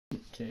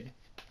Okay.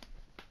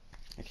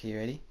 Okay, you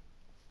ready?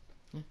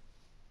 Yeah.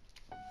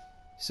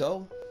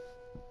 So,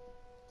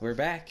 we're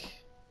back.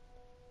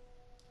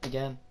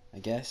 Again. I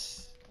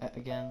guess.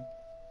 Again.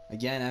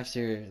 Again,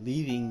 after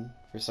leaving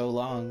for so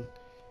long.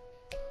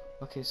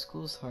 Okay,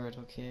 school's hard,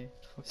 okay?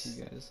 Fuck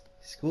you guys.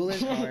 School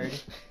is hard,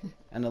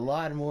 and a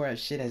lot more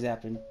shit has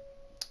happened.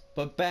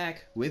 But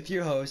back with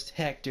your host,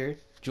 Hector,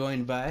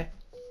 joined by...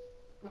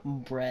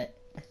 Brett.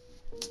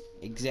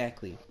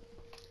 Exactly.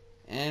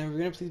 And we're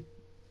gonna be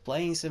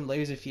playing some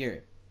Layers of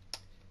Fear.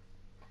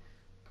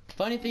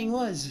 Funny thing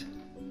was,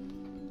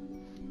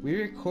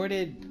 we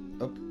recorded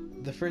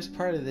the first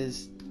part of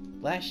this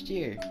last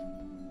year.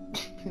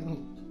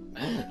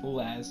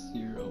 Last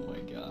year, oh my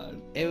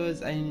god. It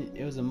was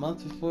a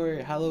month before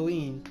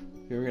Halloween.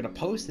 We were gonna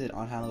post it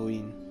on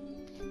Halloween,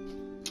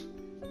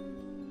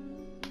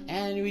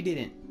 and we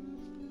didn't.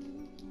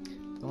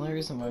 The only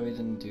reason why we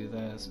didn't do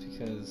that is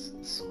because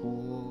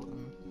school,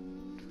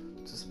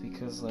 just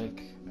because,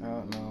 like, I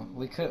don't know,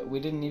 we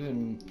didn't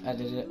even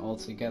edit it all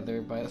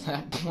together by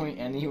that point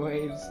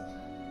anyways,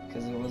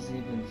 because it wasn't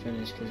even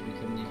finished, because we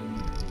couldn't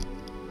even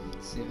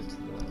save it to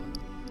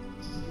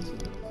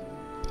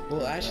the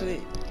Well,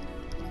 actually,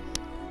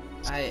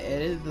 I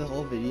edited the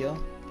whole video.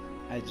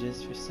 I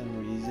just, for some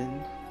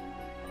reason,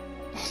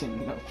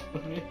 didn't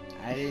upload it.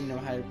 I didn't know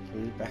how to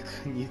put it back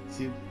on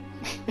YouTube.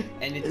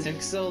 And it took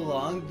so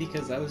long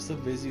because I was so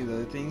busy with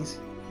other things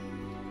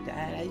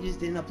that I just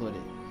didn't upload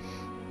it.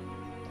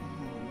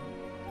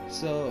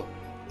 So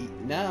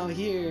now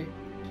here,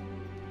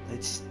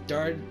 let's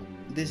start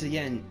this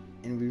again,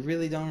 and we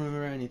really don't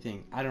remember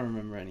anything. I don't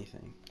remember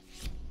anything.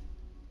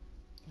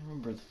 I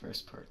remember the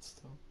first parts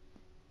though,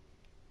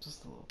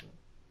 just a little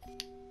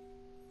bit.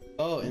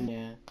 Oh, and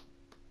Yeah.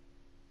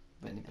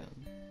 Ben.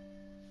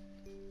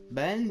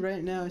 Ben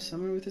right now is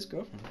somewhere with his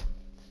girlfriend.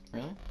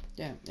 Really?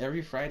 Yeah,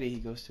 every Friday he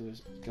goes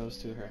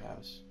to her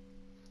house.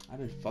 I've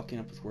been fucking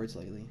up with words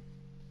lately.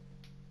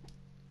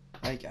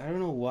 Like, I don't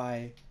know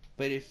why,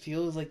 but it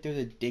feels like there's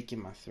a dick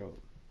in my throat.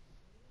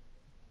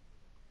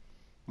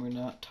 We're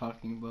not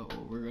talking about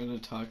what we're gonna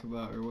talk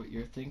about or what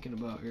you're thinking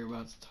about or you're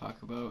about to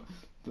talk about.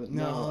 But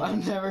no, I'm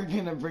never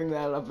gonna bring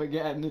that up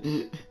again.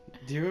 Do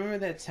you remember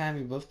that time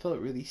we both felt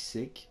really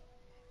sick?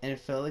 And it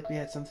felt like we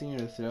had something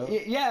in our throat?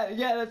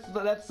 Yeah,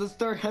 that's the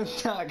story I'm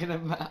talking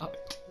about.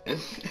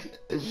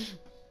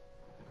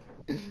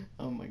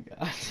 Oh my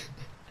god.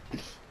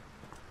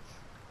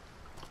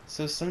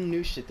 So some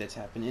new shit that's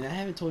happened, and I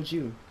haven't told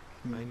you.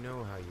 I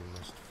know how you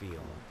must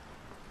feel.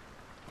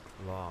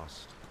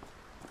 Lost.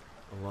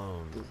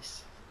 Alone.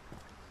 Bliss.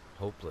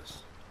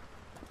 Hopeless.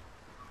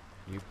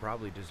 You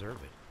probably deserve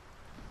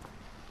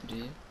it. Do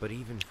you? But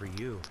even for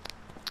you,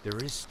 there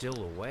is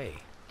still a way.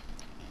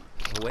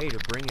 A way to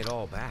bring it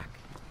all back.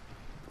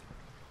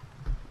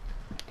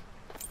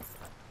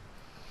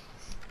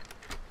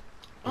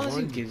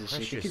 Honestly, One who gives a shit?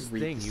 You precious could read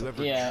thing this you stuff.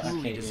 ever Yeah, truly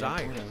okay, yeah,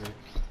 desired. Whatever.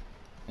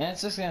 And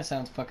it's just gonna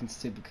sound fucking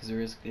stupid because there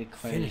is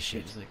quite Finish a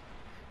shit. it. It's like,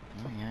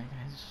 oh yeah,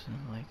 guys,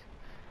 shouldn't like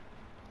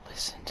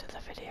listen to the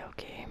video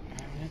game.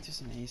 I'm gonna do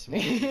some ASMR.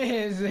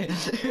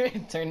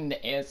 It turned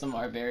into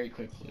ASMR very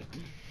quickly.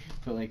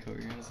 But like, what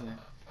were you gonna say?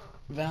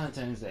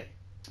 Valentine's Day.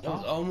 It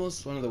was Oh.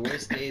 almost one of the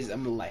worst days of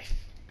my life.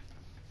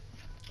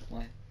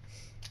 Why?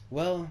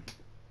 Well,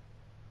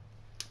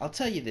 I'll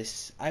tell you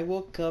this. I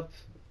woke up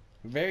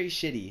very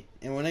shitty.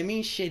 And when I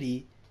mean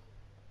shitty,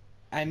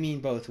 I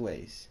mean both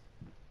ways.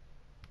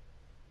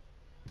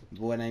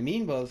 What I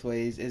mean both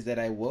ways is that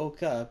I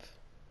woke up...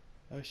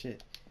 Oh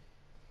shit.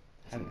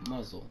 How do,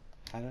 Muzzle.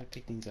 how do I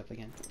pick things up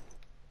again?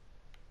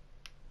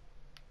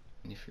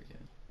 You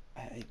forget.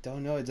 I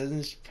don't know. It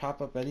doesn't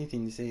pop up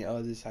anything to say, oh,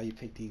 this is how you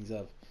pick things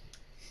up.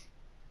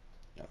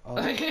 Oh,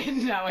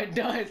 Now it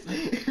does.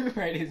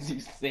 Right as you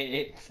say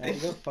it.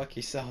 Alright, go fuck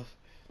yourself.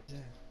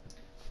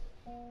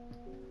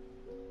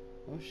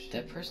 Oh shit.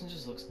 That person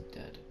just looks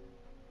dead.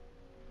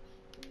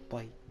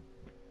 Boy.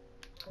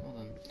 Hold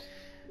on.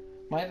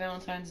 My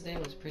Valentine's Day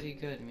was pretty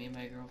good. Me and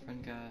my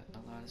girlfriend got a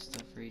lot of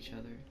stuff for each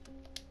other.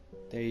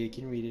 There, you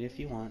can read it if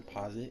you want.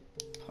 Pause it.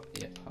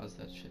 Yeah, pause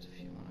that shit if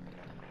you want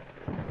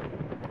to read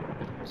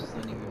that. Just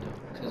letting you know.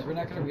 Because we're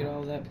not going to read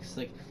all of that because,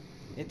 like,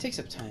 It takes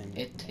up time.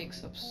 it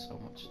takes up so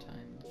much time.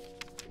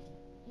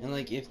 And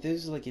like, if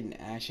there's like an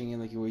action game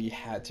like where you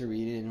had to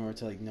read it in order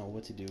to like know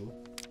what to do.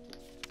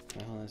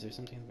 Wait, hold on, is there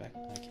something in the back?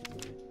 I can't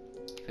move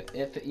it.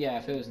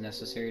 If it was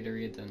necessary to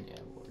read, then yeah,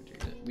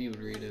 we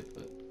would read it,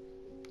 but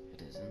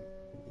it isn't.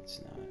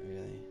 It's not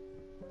really.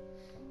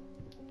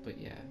 But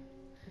yeah,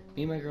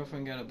 me and my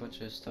girlfriend got a bunch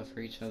of stuff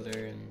for each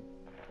other and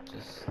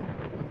just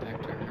went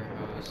back to her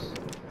house.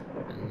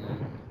 And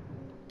then,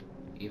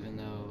 even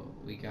though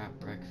we got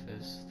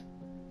breakfast,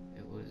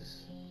 it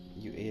was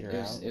You ate her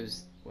out? it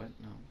was what?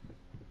 No.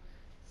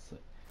 It's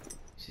like,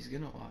 she's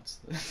gonna watch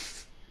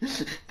this.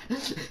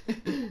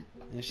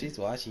 If she's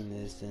watching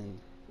this, then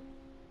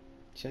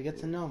she'll get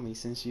to know me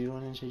since you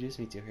don't introduce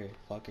me to her,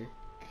 fucker.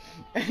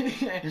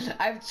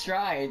 I've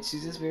tried.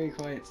 She's just very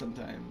quiet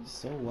sometimes.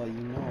 So what? You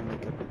know I'll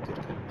make up a good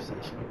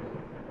conversation.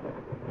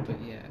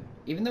 But yeah,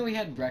 even though we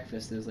had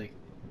breakfast, it was like,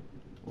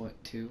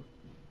 what, 2?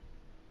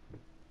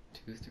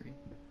 2, 3.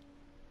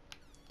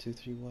 2,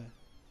 3 what?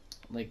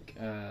 Like,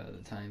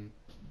 the time.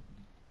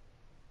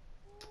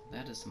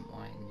 That is some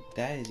wine.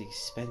 That is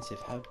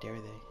expensive. How dare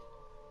they?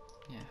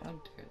 Yeah, how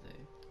dare they?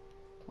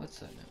 What's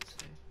that note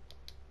say?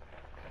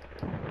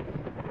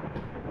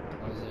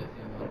 Pause it if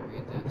you want to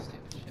read that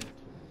stupid shit.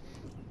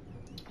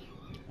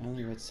 I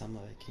only read some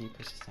of it. Can you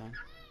push this down?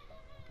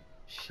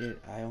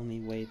 Shit, I only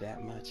weigh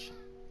that much.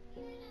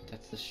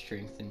 That's the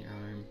strength in your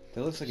arm.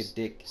 That looks like a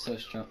dick. So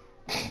strong.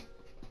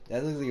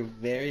 That looks like a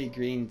very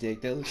green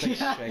dick. That looks like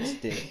Shrek's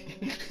dick.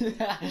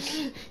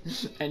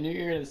 I knew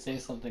you were gonna say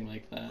something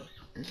like that.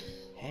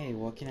 Hey,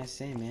 what can I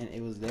say, man?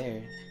 It was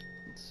there.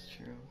 It's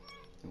true.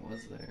 It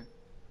was there.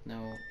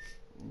 Now,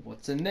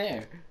 what's in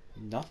there?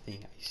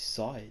 Nothing. I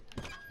saw it.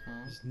 Huh?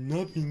 There's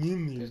nothing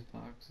in there. There's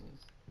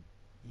boxes.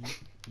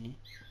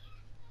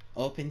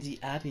 Open the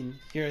oven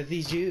for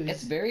the juice.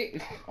 It's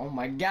very. Oh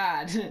my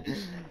god!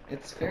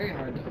 It's very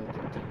hard to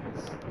open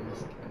things in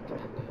this game,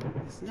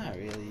 kinda. It's not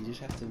really. You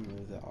just have to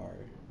move the R.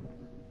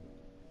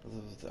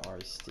 Move the R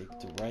stick.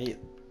 The right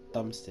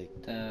thumbstick.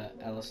 The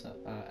LSI.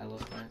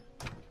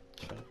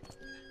 Shut up.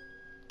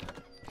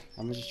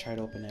 I'm gonna just try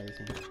to open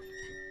everything.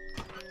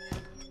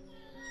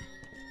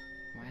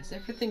 Why does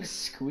everything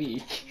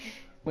squeak?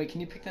 Wait, can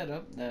you pick that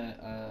up?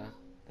 The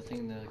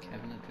thing, the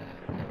cabinet,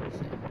 that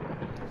thing.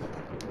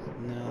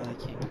 No, I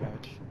can't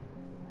crouch.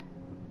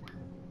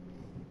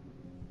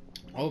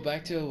 Oh,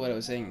 back to what I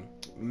was saying.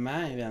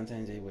 My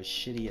Valentine's Day was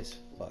shitty as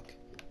fuck.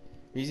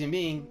 Reason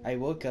being, I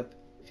woke up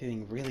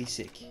feeling really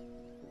sick.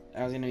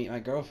 I was gonna meet my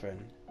girlfriend.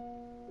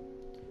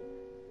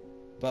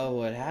 But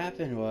what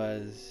happened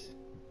was,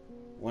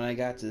 when I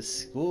got to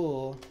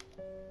school,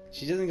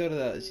 she doesn't go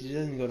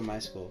to my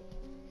school.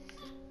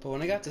 But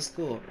when I got to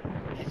school,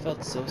 I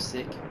felt so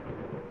sick.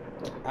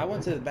 I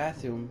went to the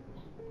bathroom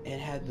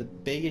and had the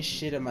biggest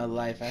shit of my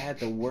life. I had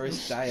the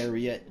worst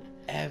diarrhea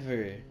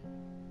ever.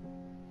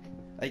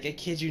 Like, I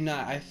kid you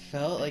not, I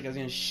felt like I was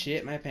gonna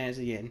shit my pants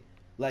again,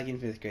 like in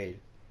 5th grade.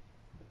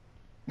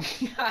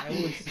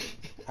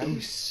 I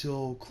was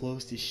so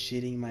close to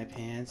shitting my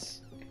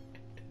pants.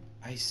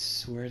 I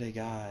swear to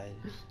God.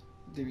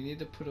 Do we need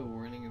to put a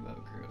warning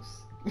about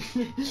gross?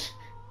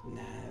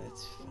 Nah,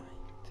 that's fine.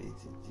 They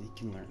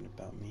can learn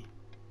about me.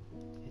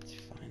 It's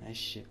fine. I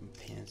shit my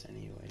pants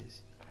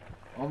anyways.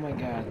 Oh my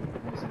god,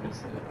 what was I gonna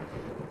say?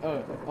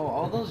 Oh,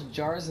 all those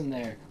jars in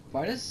there.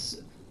 Why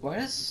does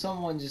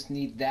someone just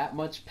need that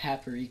much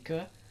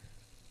paprika?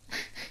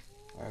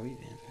 Are we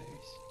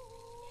vampires?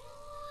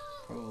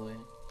 Probably.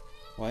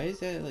 Why is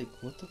that, like,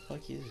 what the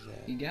fuck is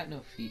that? You got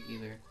no feet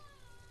either.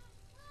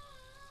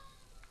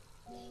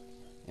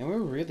 And we're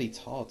really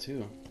tall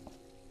too.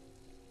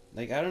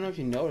 Like, I don't know if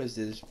you noticed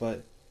this,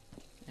 but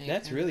Hey,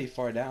 that's really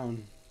far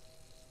down.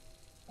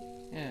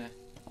 Yeah.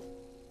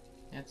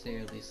 I'd say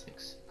you're at least like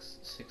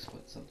 6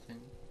 foot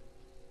something.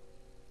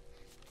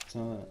 It's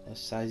not a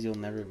size you'll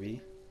never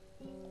be.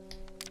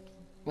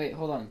 Wait,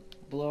 hold on.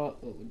 Below,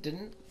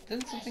 didn't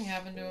something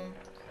happen to him?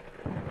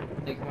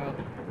 Like about,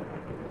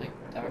 like,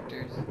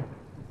 doctors?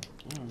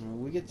 I don't know.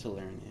 We get to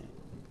learn it.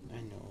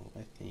 I know.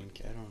 I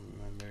think. I don't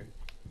remember.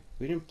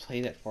 We didn't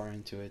play that far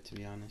into it, to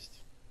be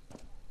honest.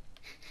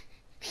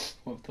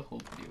 What if the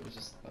whole video was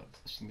just about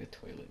flushing the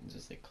toilet and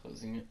just like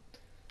closing it?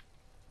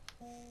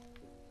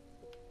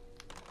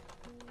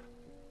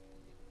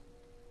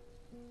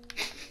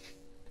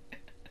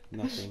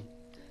 Nothing.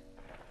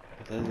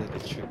 That is like a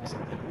trick or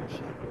something. Oh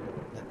shit.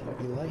 Let there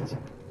be light. Let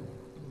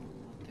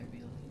there be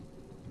light.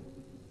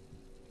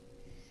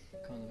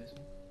 Go in the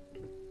basement.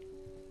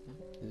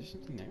 Is there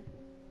something there?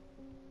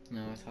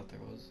 No, I thought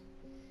there was.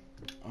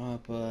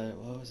 But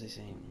what was I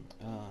saying?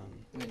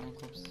 Wait, don't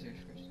go upstairs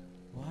first.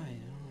 Why? I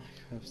don't want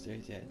to go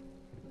upstairs yet.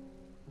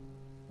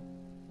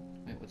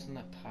 Wait, what's in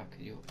that pot?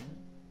 Could you open it?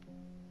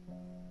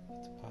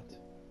 What's the pot?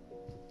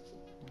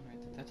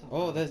 Alright, that's a Oh,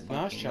 lot of that's fucking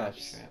mouse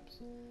traps.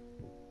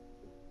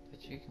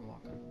 Bet you can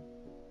walk on them.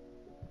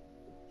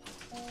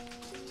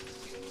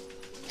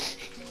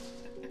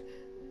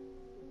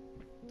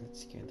 That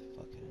scared the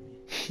fuck out of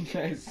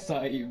me. I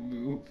saw you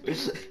move.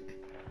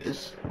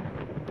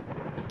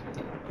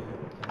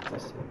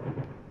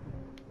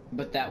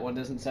 But that one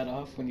doesn't set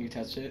off when you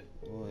touch it?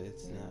 Oh,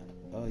 it's not.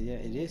 Oh, yeah,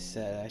 it is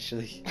sad,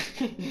 actually.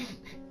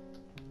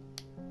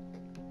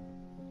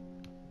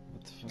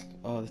 What the fuck?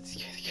 Oh, that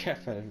scared the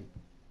crap out of me.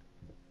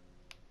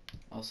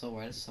 Also,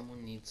 why does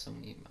someone need so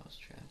many mouse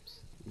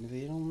traps?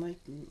 They don't like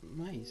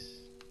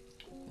mice.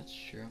 That's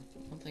true.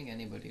 I don't think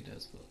anybody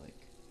does, but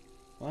like...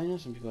 Well, I know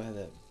some people have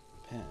that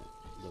pet,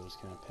 those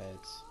kind of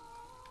pets.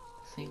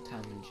 Think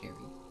Tom and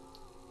Jerry.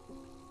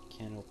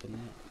 Can't open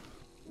that.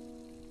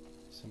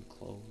 Some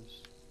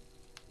clothes.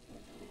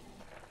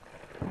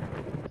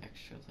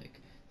 Extra, like,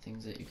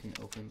 things that you can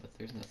open, but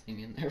there's nothing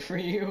in there for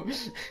you.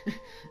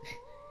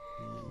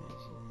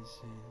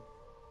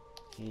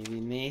 Have a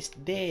nice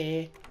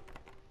day.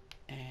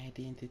 I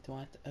didn't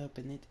want to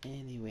open it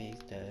anyways.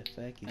 The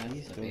fuck is That's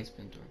this the door?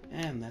 basement door.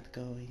 I'm not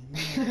going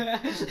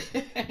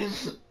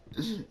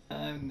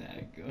I'm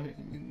not going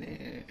in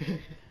there.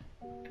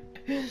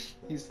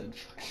 He said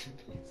fucking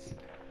basement.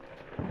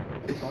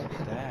 Fuck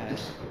that.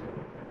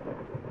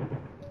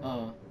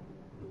 Oh,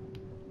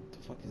 The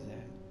fuck is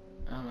that?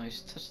 I don't know. You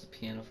should touch the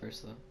piano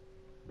first, though.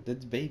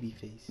 That's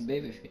Babyface.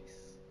 Babyface.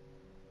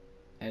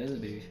 It is a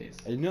babyface.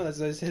 I know, that's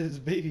what I said, it's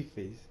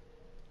Babyface.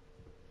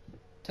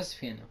 Touch the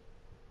piano.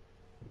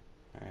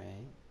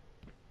 Alright.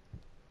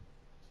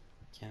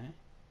 Can I?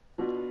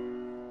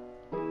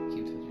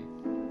 Keep touching.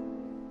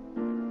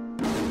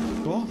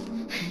 Go off!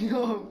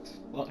 No,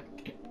 fuck.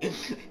 I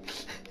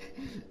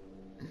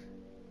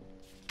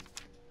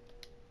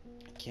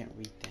can't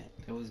read that.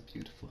 That was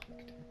beautiful.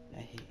 I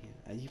hate you.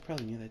 You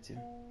probably knew that too.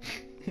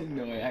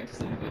 No, I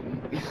actually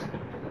didn't.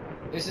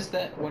 It's just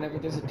that whenever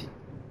there's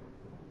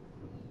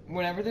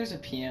a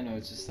piano,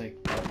 it's just like,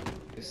 oh,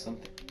 there's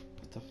something.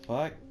 What the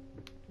fuck?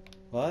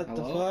 What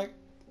the Hello? fuck?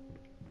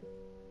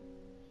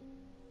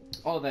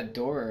 Oh, that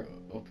door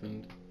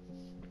opened.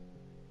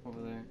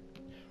 Over there.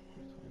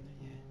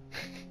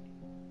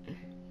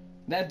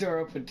 That door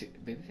opened too.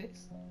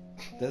 Babyface?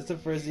 That's the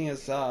first thing I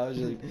saw. I was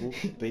just like, "Ooh,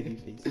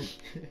 Babyface."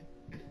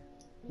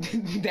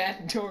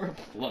 That door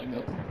flung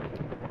up.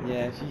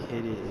 Yeah, if you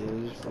hit it,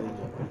 it'll just fling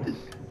open.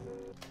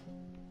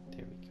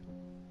 There we go.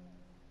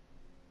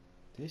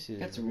 This is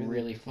That's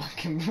really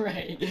fucking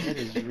bright. That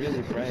is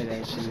really bright,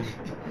 actually.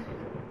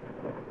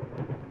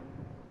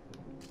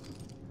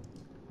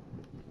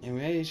 And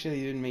we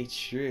actually even made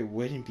sure it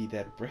wouldn't be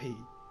that bright.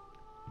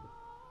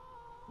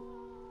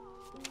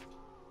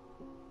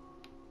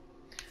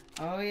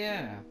 Oh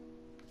yeah.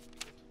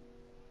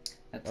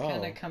 That's Oh.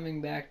 kind of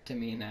coming back to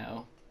me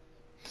now.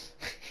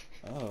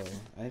 Oh,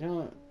 I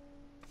don't...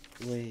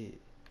 Wait.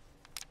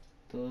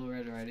 The Little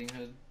Red Riding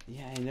Hood.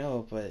 Yeah, I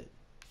know, but...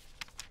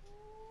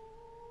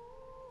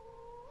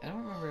 I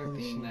don't remember it Holy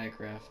being shit. that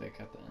graphic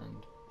at the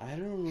end. I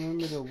don't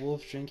remember the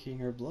wolf drinking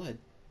her blood.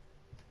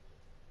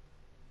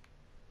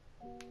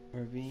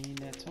 Or being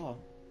that tall.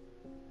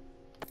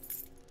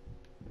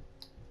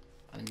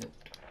 Nope.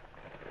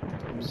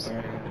 I'm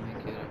sorry I'll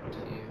make it up to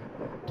you.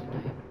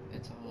 Tonight,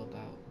 it's all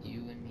about you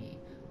and me.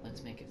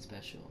 Let's make it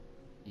special.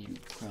 You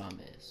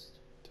promised.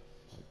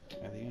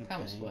 Are they gonna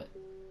Promise bang? what?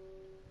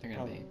 They're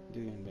gonna Probably. bang.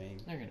 They're gonna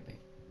bang. They're gonna bang.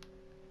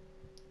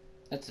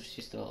 That's if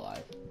she's still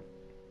alive.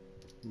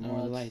 More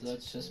Now lights.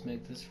 let's just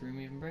make this room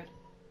even brighter.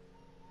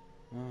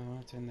 Oh, I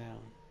wanna turn that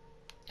on.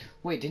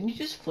 Wait, didn't you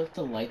just flip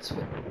the light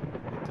switch?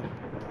 What the...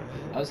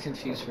 I was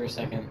confused for a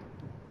second.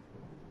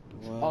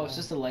 What? Oh, it's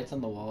just the lights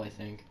on the wall, I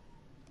think.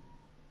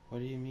 What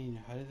do you mean?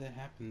 How did that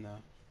happen,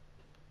 though?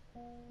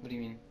 What do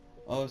you mean?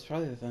 Oh, it's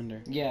probably the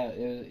thunder. Yeah,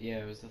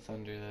 it was the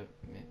thunder that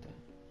made that.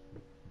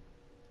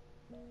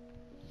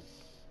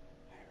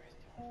 I really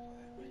don't wanna go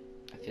that way.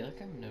 I feel like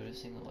I'm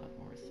noticing a lot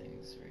more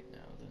things right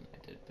now than I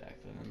did back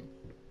then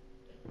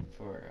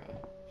for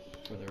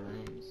the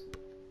rooms.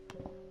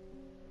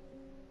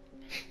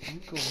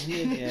 Don't go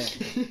in there yet.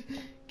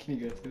 Can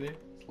you go through there?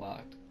 It's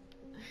locked.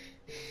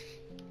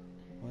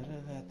 What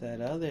about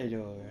that other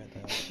door,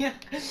 though? Yeah,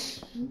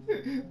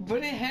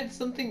 but it had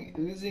something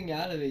oozing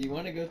out of it. You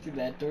want to go through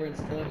that door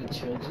instead of a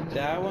children's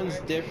That room one's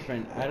door?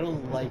 different. I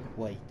don't like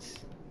white.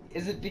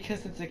 Is it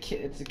because it's a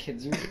kid? It's a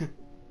kid's room.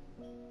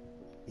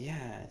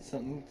 Yeah,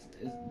 Something.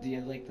 Do you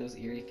have like those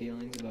eerie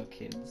feelings about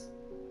kids?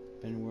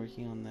 been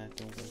working on that.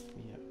 Don't wake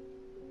me up.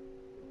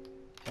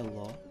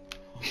 Hello?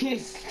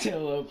 It's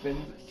still open. Oh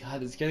my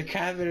god, it's gonna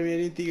crap at me. I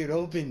didn't think it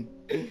opened.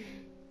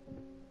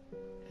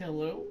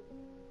 Hello?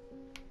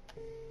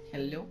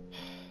 Hello?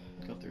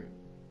 Go through.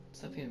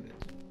 Stop being a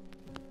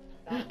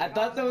bitch. I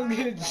thought someone was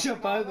gonna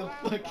jump out of the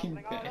fucking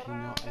bed. I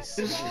know, I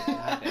swear to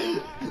God.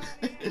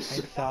 I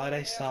thought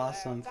I saw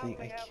something.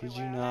 I kid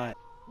you not.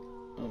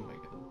 Oh my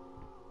god.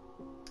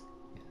 I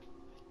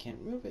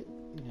can't move it.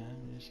 Yeah,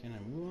 I'm just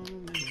gonna move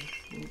on.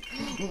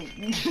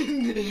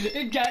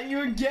 It got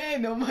you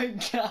again! Oh my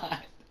god!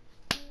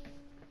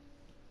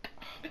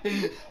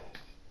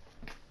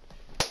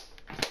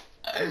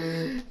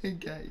 It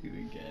got you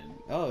again.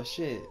 Oh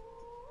shit.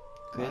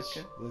 Glitch.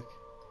 Vodka? Look,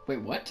 Wait,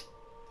 what?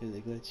 there's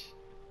a glitch.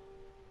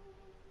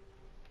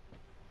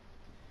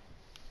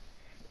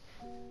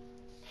 You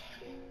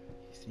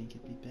think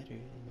it'd be better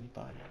and we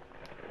bought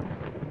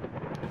it.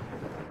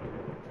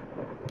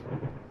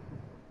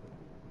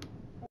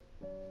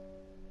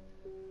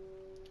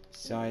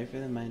 Sorry for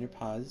the minor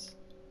pause.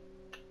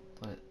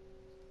 But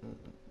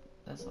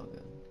that's all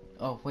good.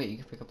 Oh wait, you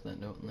can pick up that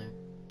note in there,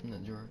 in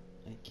that drawer.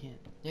 I can't.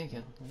 Yeah, you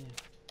can. Oh, yeah.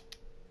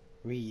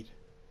 Read.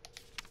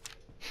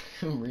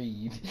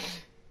 Read.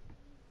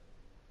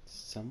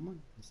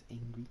 Someone is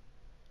angry.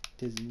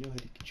 Doesn't know how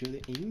to control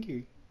their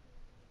anger.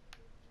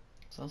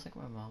 Sounds like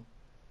my mom.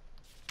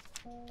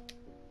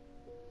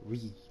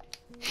 Read.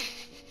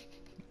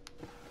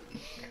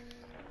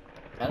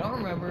 I don't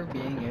remember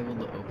being able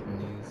to open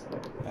these.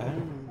 I don't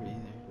remember either.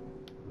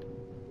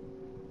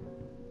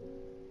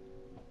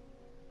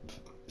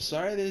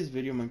 Sorry this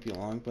video might be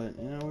long, but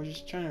you know, we're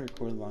just trying to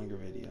record longer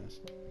videos.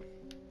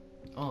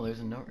 Oh, there's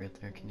a note right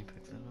there. Can you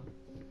pick that up?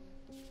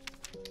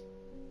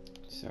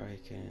 Sorry I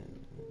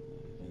couldn't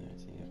open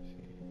everything up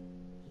here.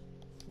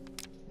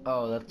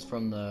 Oh, that's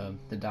from the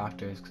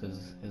doctors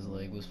because his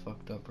leg was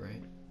fucked up,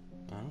 right?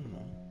 I don't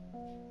know.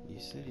 You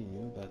said he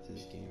knew about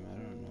this game. I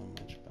don't know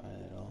much about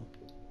it at all.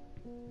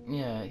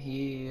 Yeah,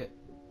 he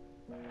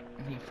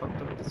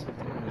fucked up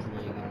something in his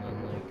leg, and then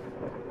like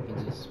he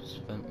just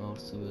spent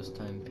most of his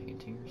time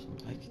painting or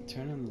something. I could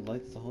turn on the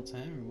lights the whole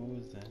time, or what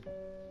was that?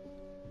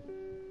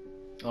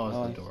 Oh, it's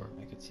I the door.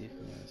 I could see it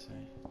from the other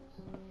side.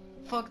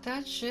 Fuck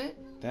that shit.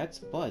 That's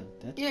Bud.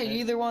 That's Yeah, you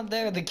either want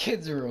that or the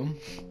kids' room.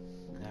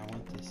 Nah, I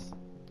want this.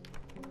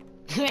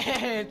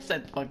 It's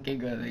that fucking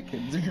the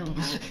kids' room.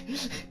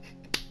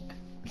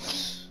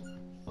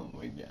 Oh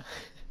my god.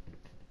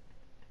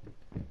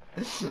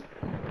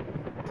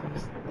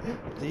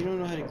 They don't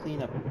know how to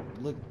clean up.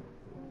 Look,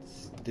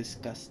 it's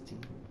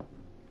disgusting.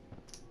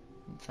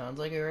 Sounds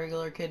like a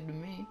regular kid to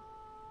me.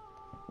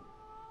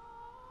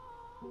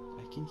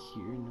 I can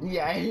hear. No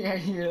Yeah, I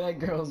hear that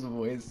girl's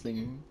voice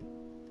singing.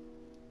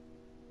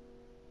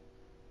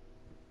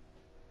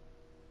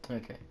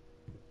 Okay.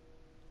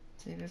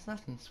 See, there's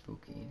nothing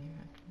spooky in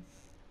here, actually.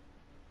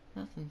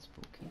 Nothing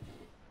spooky.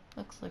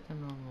 Looks like a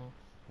normal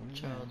What is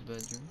child's that?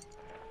 bedroom.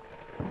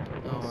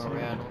 What's Oh, a that?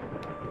 rattle.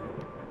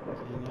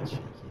 Okay, not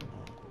shaking. No.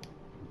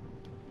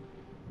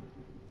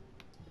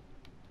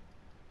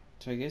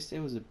 So I guess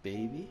there was a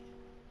baby.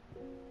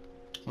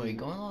 Wait,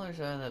 go on the other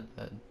side of that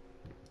bed.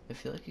 I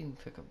feel like you can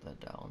pick up that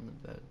doll on the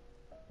bed.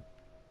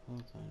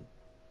 Hold on.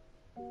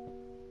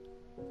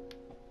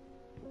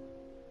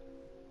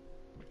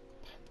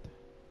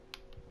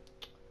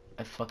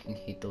 I fucking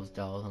hate those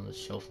dolls on the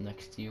shelf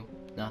next to you.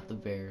 Not the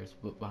bears,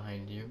 but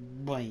behind you.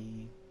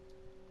 Boing.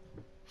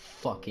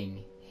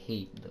 Fucking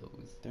hate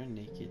those. They're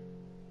naked.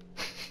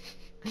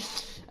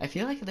 I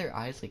feel like their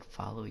eyes like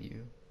follow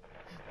you.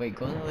 Wait,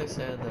 go on the other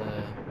side of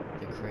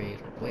the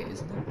crate. Wait,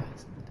 isn't there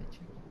eyes in the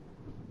picture?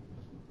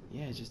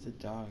 Yeah, just the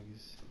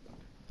dogs.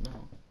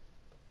 No.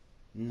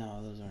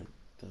 No, those aren't.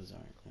 Those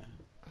aren't. Yeah.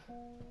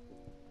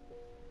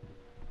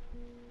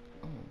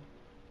 Oh.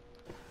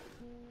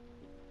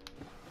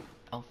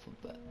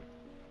 Alphabet.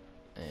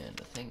 And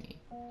a thingy.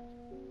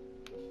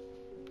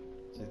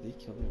 So they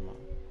killed their mom.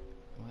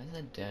 Why is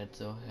that dad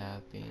so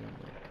happy and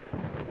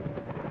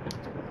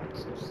like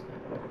so sad?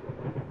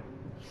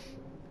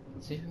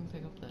 See if you can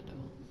pick up that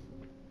doll.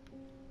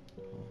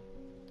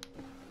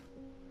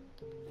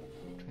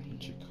 Train.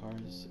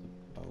 Jakar's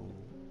bow.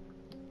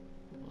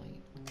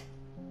 Light.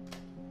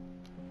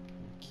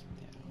 Keep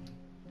that on.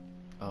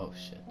 Oh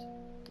shit.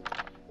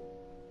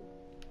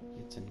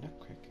 It's a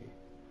nutcracker.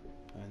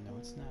 No,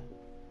 it's not.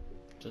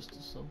 Just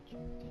a soldier, I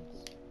guess.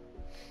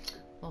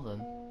 Well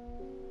then.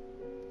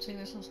 See,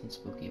 there's nothing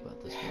spooky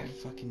about this That room.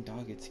 fucking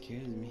dog, it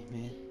scares me,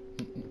 man.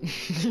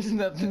 There's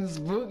nothing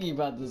spooky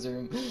about this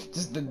room.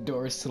 Just the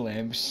door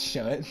slams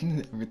shut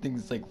and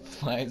everything's like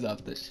flies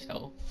off the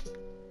shelf.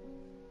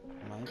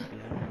 Might be,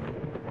 I don't know.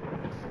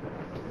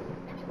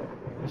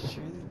 Are you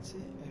sure that's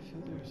it? I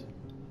feel there's a...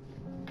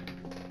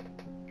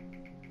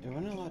 It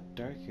went a lot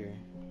darker.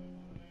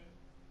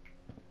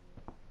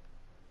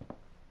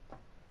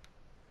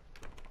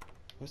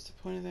 What's the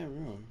point of that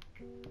room?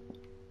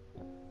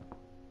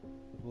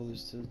 Well,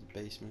 there's still the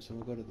basement, so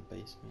we'll go to the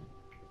basement.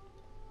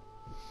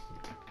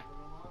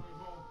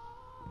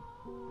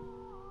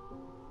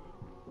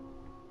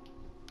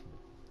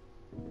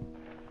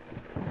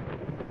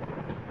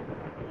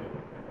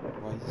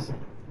 Why is he?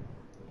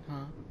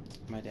 Huh?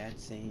 My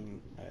dad's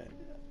saying,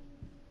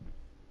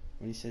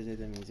 when he says that,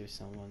 that means there's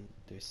someone,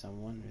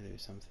 or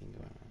there's something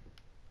going on.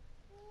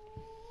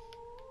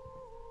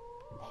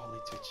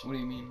 Holy twitch. What do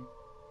you mean?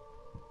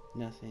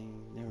 Nothing.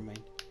 Never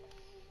mind.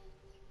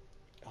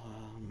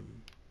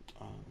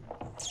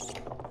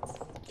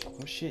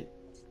 Oh shit.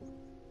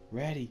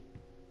 Ratty.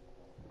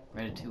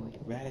 Ratatouille.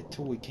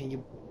 Ratatouille.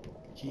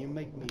 Can you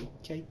make me a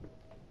cake?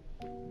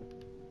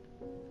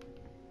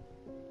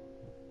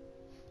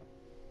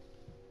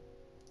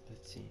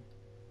 Let's see.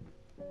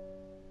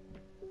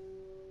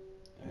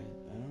 I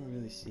don't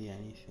really see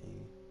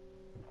anything.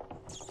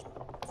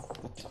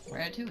 What the fuck?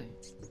 Ratatouille.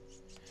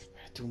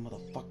 Ratatouille,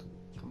 motherfucker.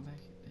 Come back,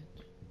 you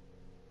bitch.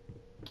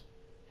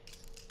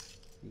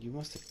 You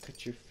must have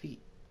cut your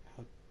feet.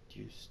 How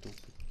you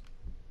stupid.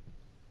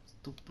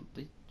 Stupid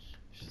bitch.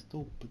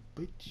 Stupid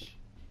bitch.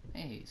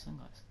 Hey,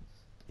 sunglasses.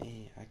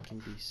 Hey, I can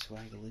be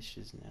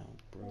swagalicious now,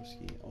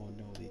 broski. Oh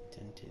no, they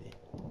dented it.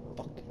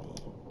 Fuck me.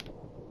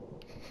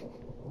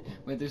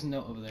 Wait, there's a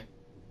note over there.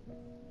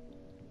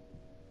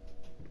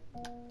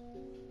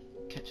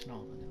 Catching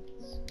all the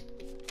notes.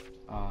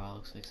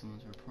 Looks like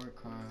someone's report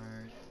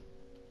card.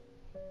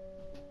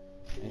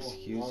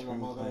 Excuse from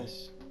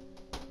class.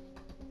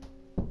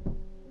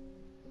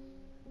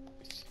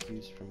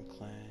 Excuse from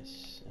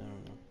class. I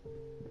don't know.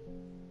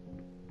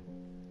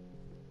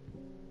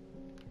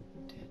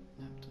 Dad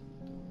knocked on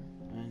the door.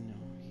 I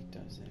know he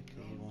does that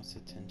because he wants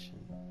attention.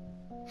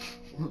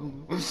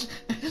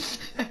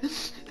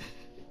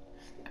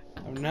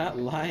 I'm not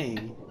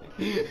lying.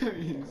 Are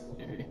you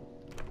serious?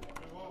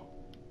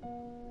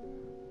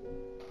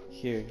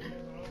 Here.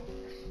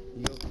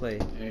 You go play.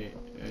 Hey.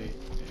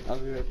 I'll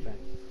be right back.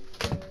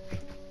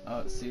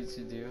 Oh, see what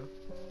you do?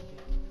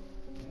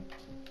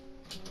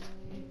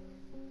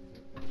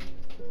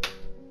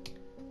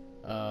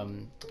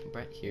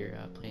 Brett here,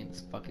 playing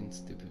this fucking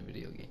stupid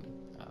video game.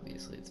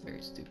 Obviously, it's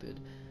very stupid.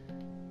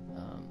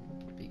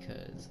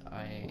 Because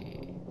I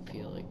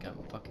feel like I'm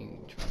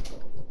fucking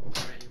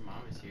Alright, your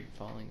mom is here.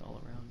 falling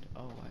all around.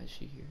 Oh, why is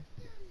she here?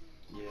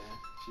 Yeah,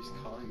 she's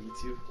calling me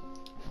too.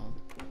 Oh,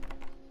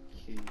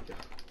 Here you go.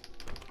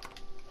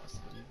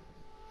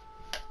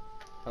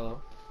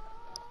 hello?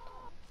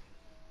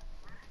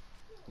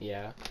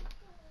 Yeah.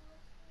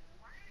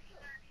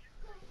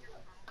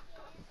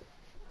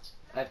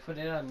 I put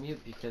it on mute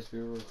because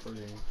we were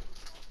recording.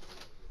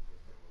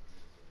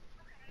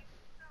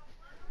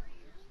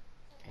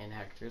 In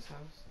Hector's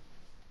house?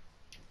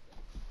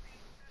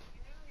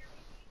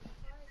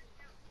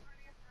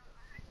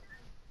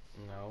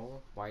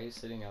 No. Why are you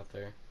sitting out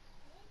there?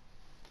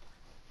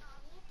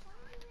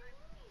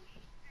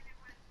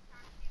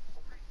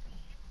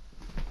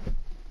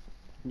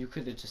 You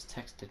could have just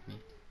texted me.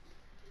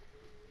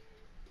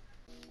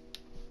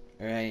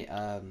 Alright,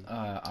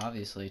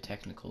 Obviously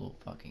technical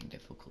fucking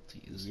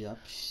difficulties. yep,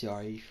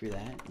 sorry for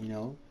that, you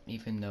know.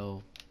 Even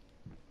though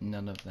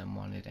none of them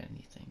wanted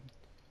anything.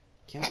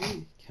 Can't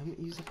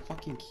we use a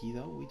fucking key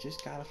though? We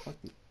just got a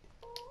fucking...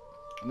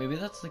 Maybe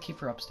that's the key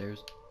for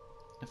upstairs.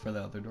 For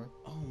the other door.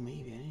 Oh,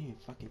 maybe, I didn't even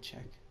fucking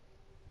check.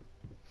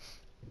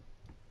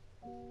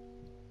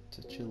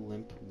 Such a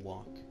limp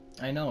walk.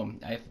 I know.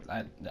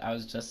 I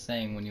was just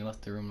saying when you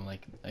left the room,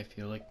 like, I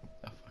feel like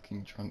a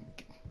fucking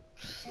drunk.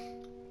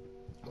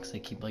 Because I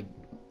keep, like,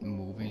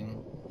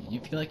 moving.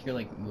 You feel like you're,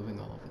 like, moving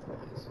all over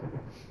the place.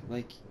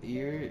 Like,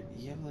 you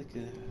have like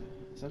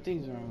a...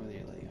 Something's wrong with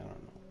your leg, I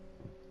don't know.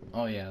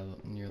 Oh, yeah,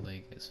 your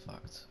leg is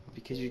fucked.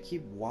 Because you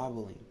keep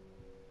wobbling.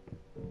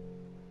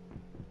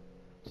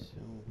 So,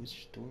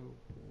 which door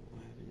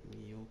haven't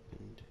we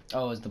opened?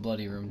 Oh, it's the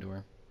bloody room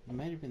door. It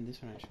might have been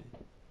this one, actually.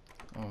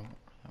 Oh,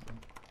 that one.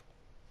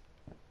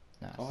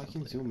 Nah, Oh, I it's the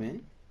can bloody zoom room.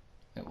 in?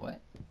 Wait,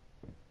 what?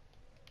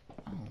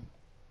 Oh.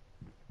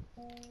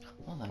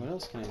 Hold on. What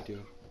else can I do?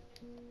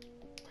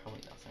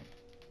 Probably nothing.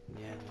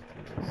 Yeah,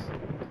 nothing else.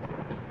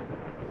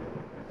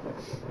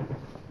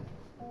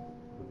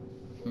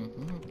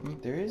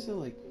 There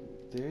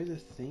is a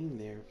thing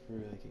there for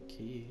like a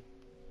key.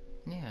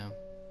 Yeah.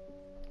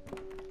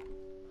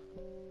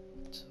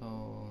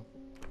 So...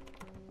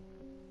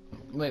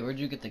 Wait, where'd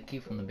you get the key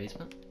from, the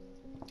basement?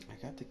 I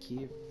got the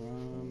key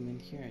from in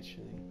here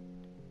actually.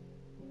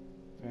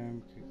 If I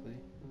remember correctly.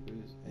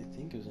 I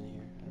think it was in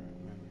here. I don't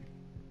remember.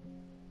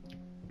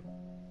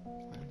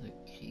 Where did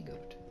the key go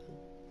to?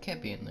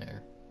 Can't be in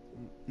there.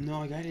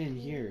 No, I got it in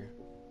here.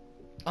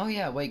 Oh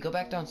yeah, wait, go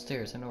back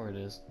downstairs. I know where it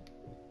is.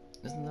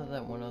 Isn't that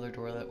that one other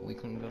door that we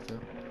couldn't go through?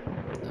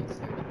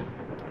 Downstairs.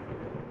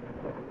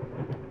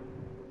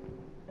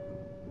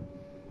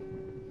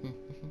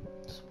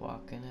 Just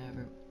walking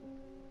every...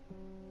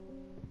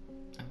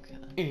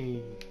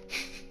 Okay.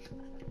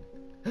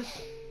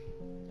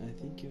 I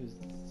think it was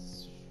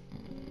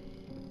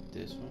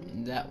this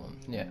one. That one,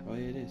 yeah. Oh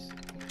yeah, it is.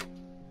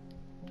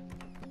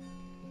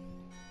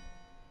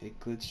 It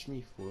glitched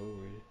me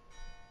forward.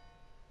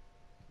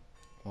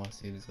 I want to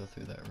see you go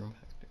through that room,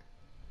 Hector.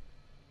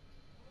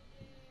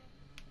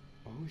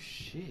 Oh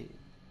shit.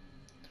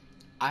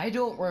 I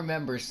don't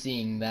remember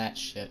seeing that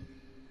shit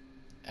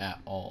at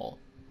all.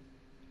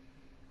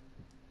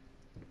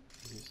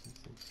 There's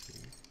nothing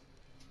here.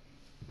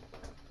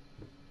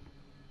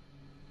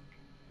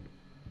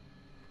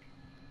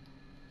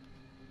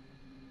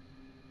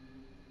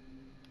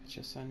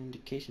 Just an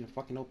indication to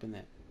fucking open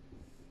that.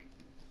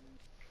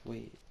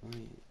 Wait,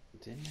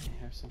 didn't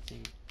I have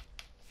something?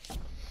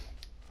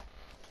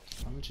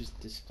 I'm gonna just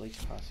display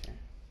crosshair.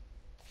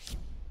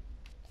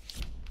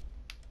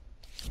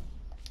 So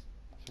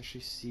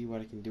actually see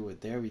what I can do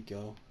with. There we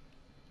go.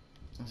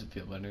 Does it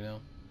feel better now?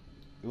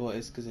 Well,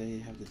 it's because I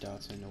have the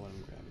dots, so I know what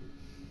I'm grabbing.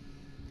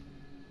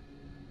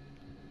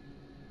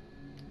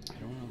 I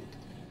don't want to look at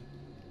the painting.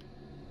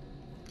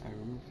 I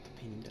remember what the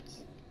painting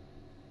does.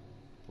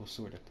 Well,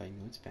 sort of. I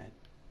know it's bad.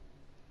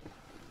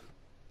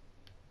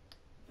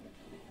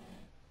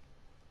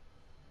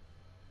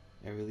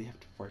 I really have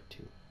to fart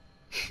too.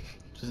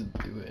 Just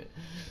do it.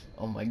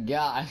 Oh my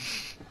god.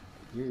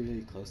 You're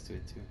really close to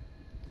it too.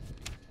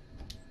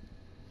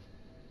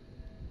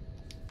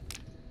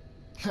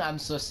 I'm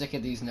so sick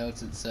of these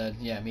notes, it said.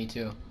 Yeah, me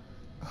too.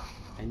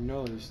 I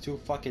know, there's too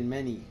fucking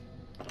many.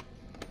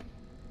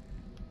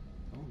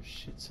 Oh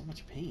shit, so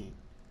much paint.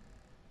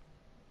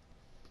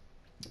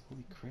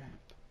 Holy crap.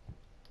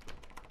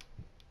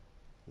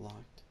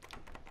 Locked.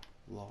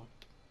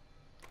 Locked.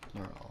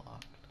 They're all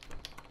locked.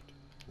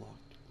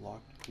 Locked.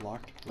 Locked.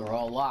 Locked. They're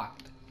all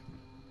locked.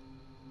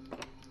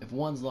 If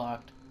one's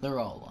locked, they're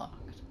all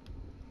locked.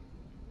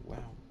 Wow.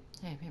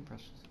 Hey,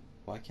 paintbrushes.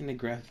 Why can't I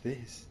grab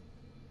this?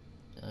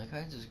 Yeah, like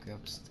I just grab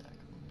a stack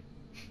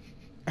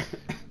of them.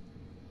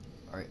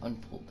 Alright,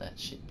 unfold that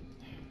shit.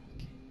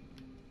 Okay.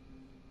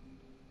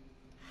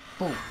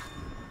 Boom!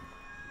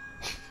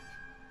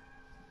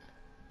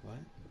 What?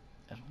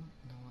 I don't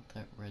know what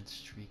that red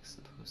streak's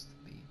supposed to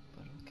be,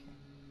 but okay.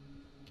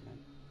 Can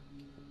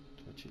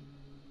I touch it?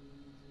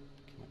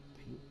 Can I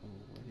paint? Oh,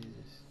 what is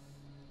this?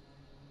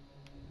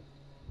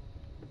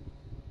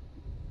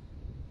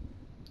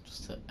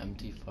 Just an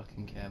empty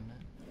fucking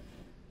cabinet.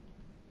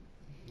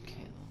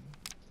 Caleb.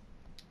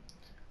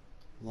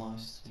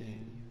 Lost it,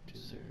 you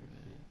deserve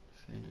it.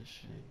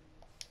 Finish it.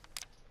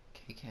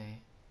 KK.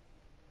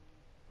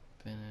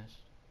 Finished.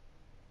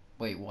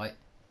 Wait, what?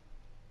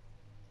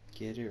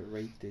 Get it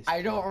right this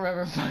I don't time.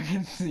 remember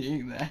fucking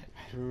seeing that.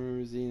 I don't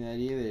remember seeing that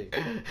either.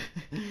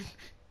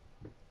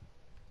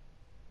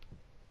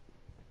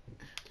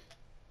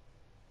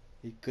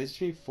 It goes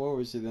straight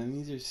forward, so that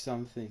means there's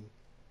something.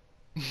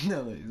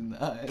 No, there's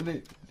not.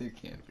 There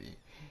can't be.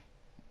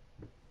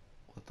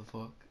 What the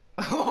fuck?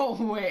 Oh,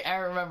 wait, I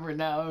remember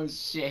now. Oh,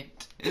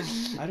 shit.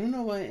 I don't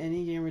know why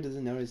any gamer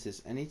doesn't notice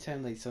this.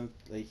 Anytime if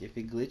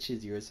it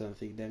glitches you or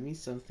something, that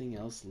means something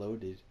else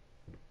loaded.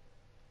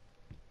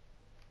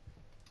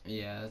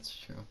 Yeah, that's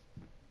true.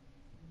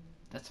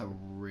 That's a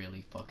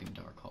really fucking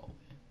dark hallway.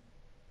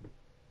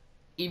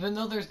 Even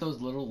though there's those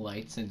little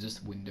lights and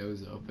just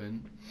windows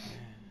open.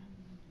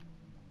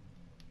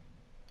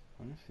 I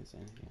wonder if there's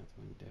anything out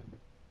the window.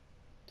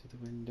 To the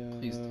window.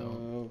 Please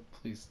don't.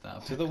 Please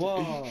stop. To the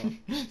wall.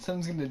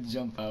 Someone's gonna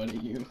jump out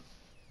at you.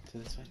 To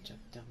the switch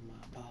up down my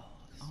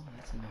balls. Oh,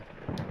 that's enough.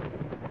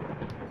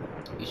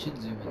 You should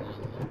zoom in a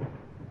little.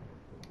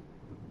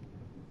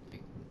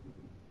 Like,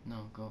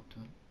 no, go up to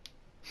it.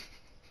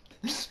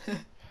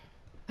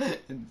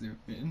 And zoom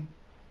in.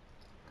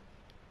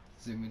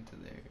 Zoom into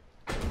there.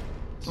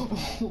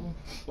 Oh,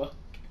 fuck.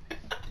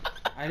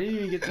 I didn't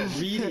even get to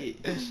read it.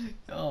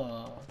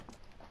 Oh.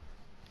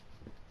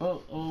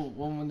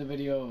 When the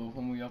video,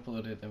 when we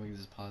upload it, then we can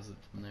just pause it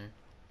from there.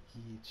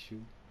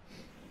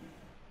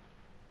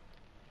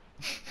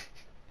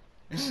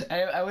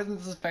 I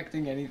wasn't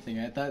suspecting anything.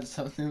 I thought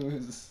something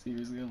was, he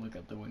was gonna look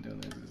out the window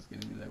and there was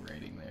gonna be that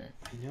writing there.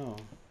 I know.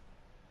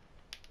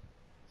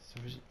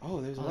 So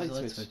there's a light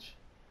switch.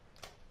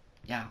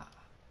 Yeah.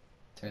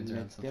 Turns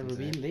around They were something's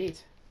being there.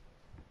 late.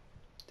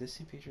 This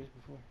same picture as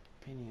before.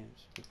 Painting it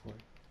before.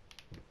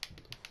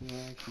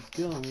 Like it's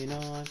going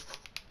on.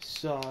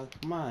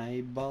 Suck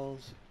my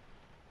balls.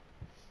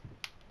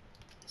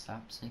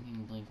 Stop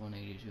singing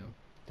Blink-182.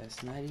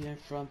 That's not even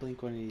from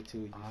Blink-182.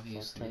 You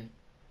Obviously. fucktard.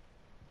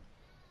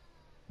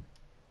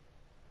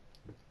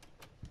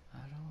 I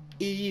don't know.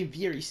 A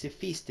very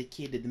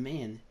sophisticated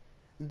man.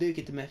 Look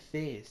at my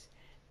face.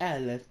 I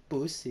love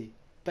pussy,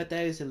 but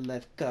I also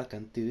love cock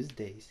on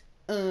Tuesdays.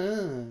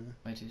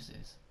 My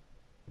Tuesdays.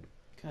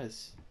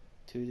 Cause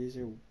Tuesdays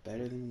are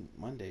better than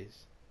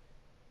Mondays.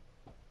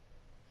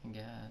 I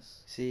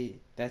guess. See,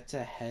 that's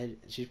a head.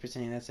 She's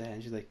pretending that's a head.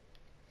 And she's like,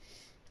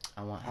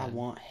 I want I head.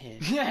 want head.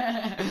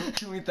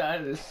 We thought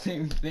of the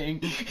same thing.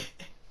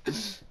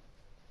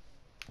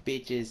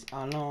 Bitches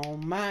all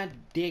on my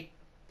dick.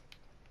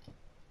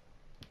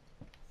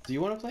 Do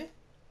you want to play?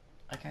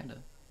 I kinda.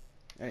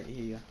 Alright,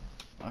 here you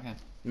go. Okay.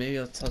 Maybe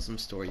I'll tell some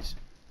stories.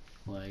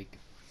 Like,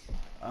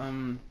 I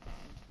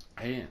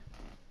didn't.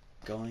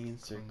 Going in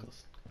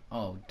circles.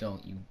 oh,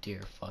 don't you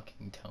dare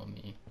fucking tell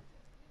me.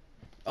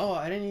 Oh,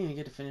 I didn't even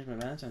get to finish my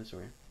Valentine's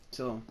story.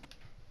 So,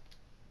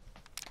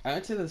 I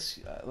went to this,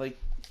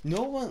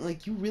 no one,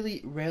 you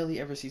really rarely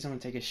ever see someone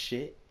take a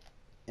shit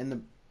in the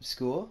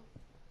school.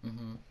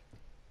 Mm-hmm.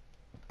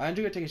 I went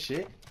to go take a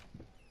shit.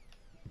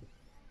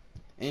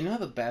 And you know how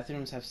the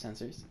bathrooms have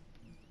sensors?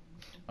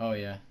 Oh,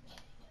 yeah.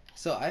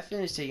 So, I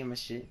finished taking my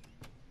shit.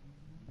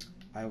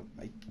 I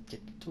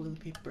get the toilet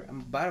paper. I'm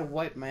about to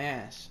wipe my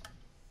ass.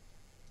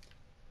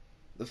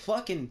 The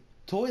fucking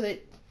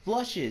toilet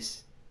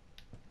flushes.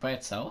 By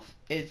itself?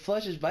 It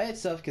flushes by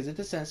itself because it's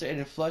a sensor,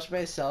 and it flushed by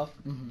itself.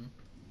 Mm-hmm.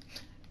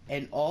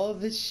 And all of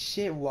this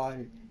shit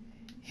water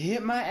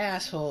hit my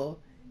asshole,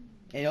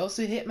 and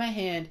also hit my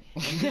hand.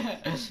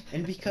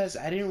 And because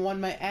I didn't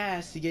want my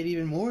ass to get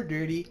even more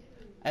dirty,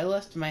 I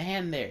left my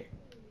hand there.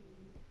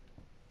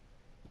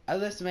 I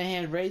left my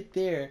hand right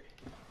there,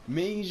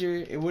 making sure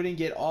it wouldn't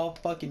get all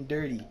fucking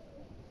dirty.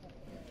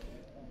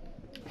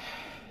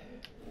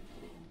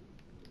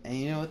 And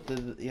you know what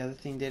the other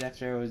thing did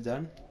after I was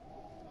done?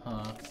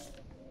 Huh.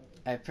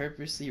 I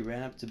purposely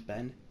ran up to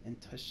Ben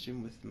and touched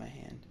him with my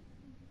hand.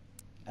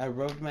 I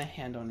rubbed my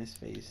hand on his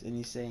face, and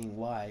he's saying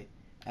why.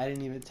 I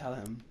didn't even tell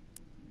him.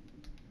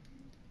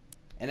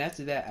 And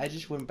after that, I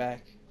just went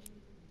back.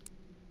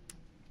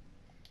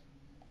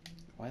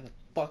 Why the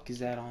fuck is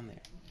that on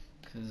there?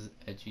 Because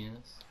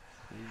edginess.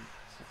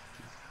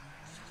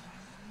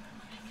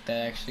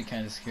 That actually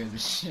kind of scared the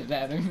shit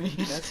out of me.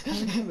 That's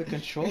coming from the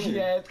controller.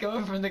 Yeah, it's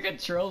coming from the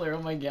controller.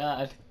 Oh my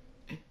god.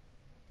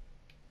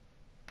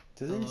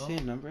 Doesn't it Hello? say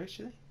a number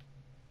actually?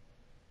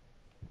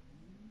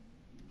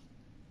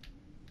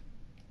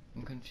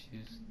 I'm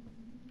confused.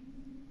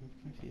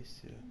 I'm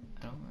confused too.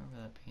 I don't remember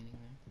that painting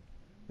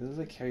there. It looks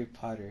like Harry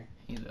Potter.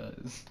 He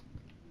does.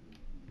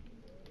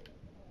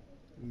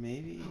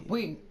 Maybe.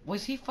 Wait,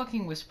 was he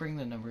fucking whispering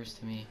the numbers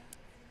to me?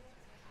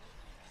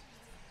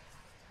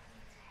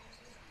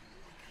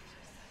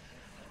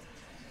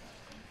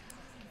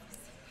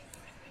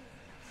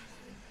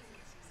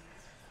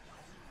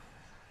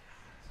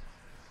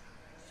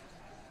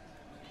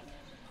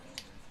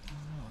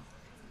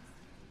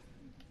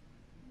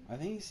 I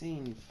think he's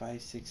saying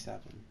 5, 6,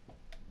 7.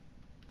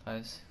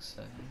 5, 6,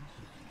 7.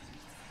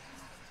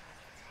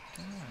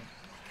 God.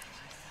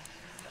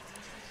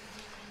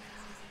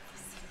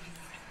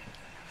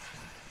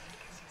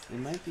 It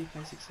might be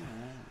 5, 6, 7.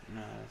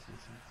 No, that's not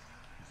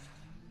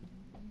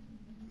so.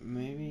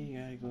 Maybe you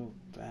gotta go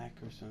back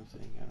or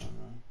something. I don't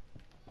know.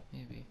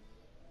 Maybe.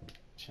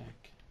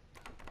 Check.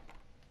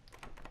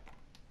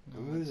 No,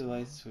 Where's the it's light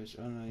not. switch?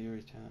 Oh no, you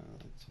already turned on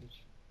the light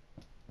switch.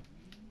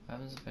 What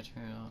happens if I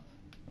turn it off?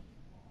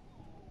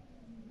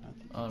 I don't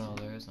think Oh it's no, in.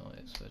 there is no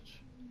light switch.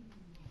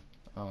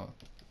 Oh.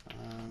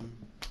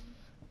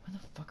 Why the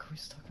fuck are we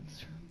stuck in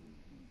this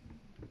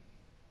room?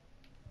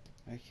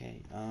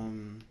 Okay,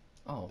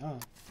 Oh. oh,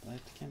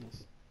 light the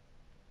candles.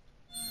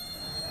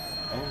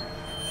 Oh,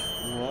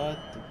 what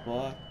the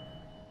fuck?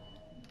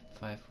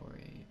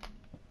 548.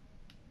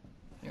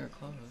 You're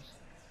close.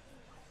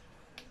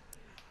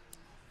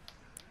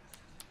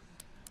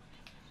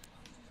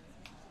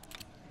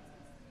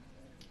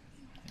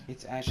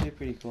 It's actually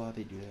pretty cool how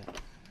they do that.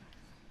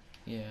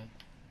 Yeah.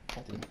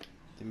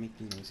 They make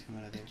the noise come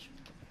out of there.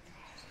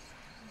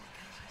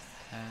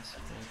 Pass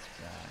holds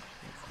back.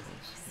 You're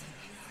close.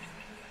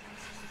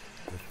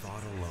 The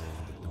thought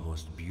alone that the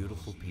most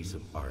beautiful piece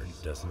of art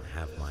doesn't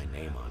have my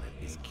name on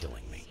it is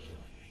killing me.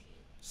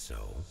 So,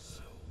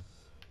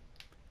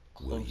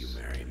 will you Close.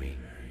 marry me?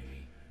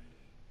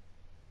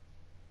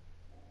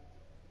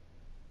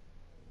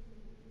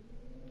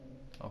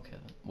 Okay.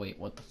 Then. Wait.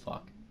 What the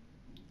fuck?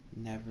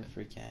 Never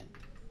forget.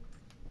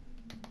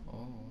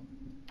 Oh.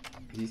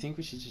 Do you think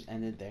we should just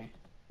end it there?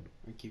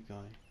 Or keep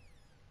going?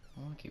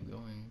 I want to keep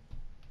going.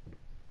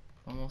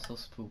 I'm also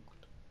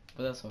spooked,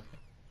 but that's okay.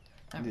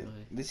 Not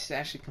really. This is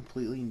actually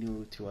completely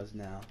new to us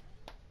now.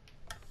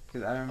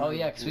 Cause I remember. Oh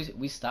yeah, cause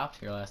we stopped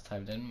here last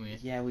time, didn't we?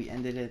 Yeah, we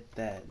ended it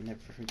that. Never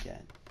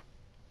forget.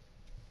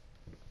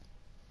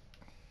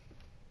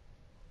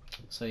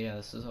 So yeah,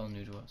 this is all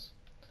new to us.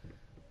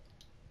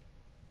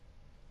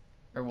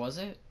 Or was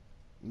it?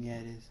 Yeah,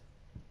 it is.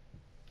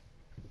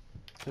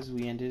 Cause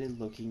we ended it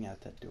looking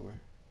at that door.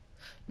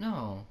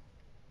 No.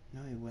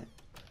 No, it went.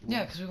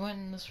 Yeah, cause we went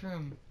in this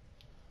room.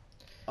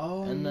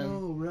 Oh and then- no!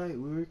 Right,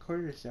 we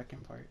recorded a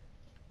second part.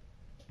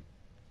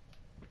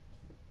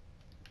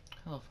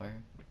 Hello,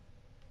 fire.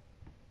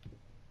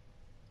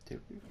 Did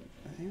we?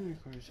 I think we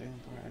recorded a second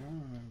part. I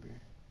don't remember.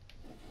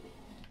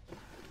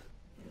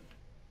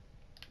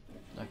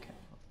 Okay.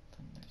 Well,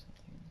 then there's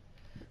nothing.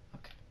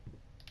 Okay.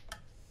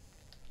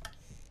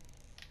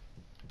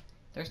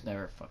 There's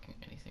never fucking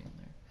anything in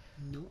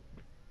there. Nope.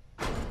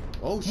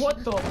 Oh shit!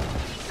 What the?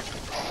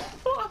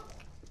 Fuck?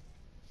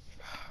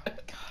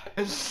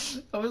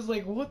 I was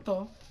like, what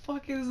the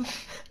fuck is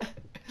that?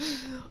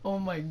 Oh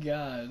my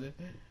god.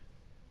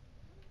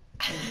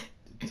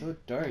 It's so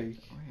dark.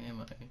 Where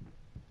am I?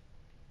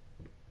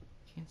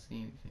 Can't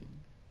see anything.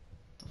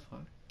 What the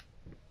fuck?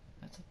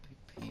 That's a big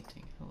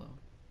painting. Hello.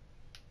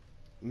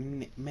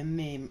 My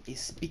name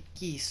is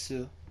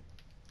Picasso.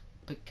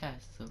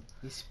 Picasso.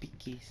 It's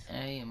Picasso.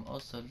 I am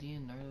also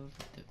Leonardo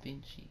da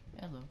Vinci.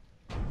 Hello.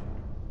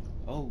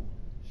 Oh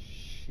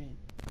shit.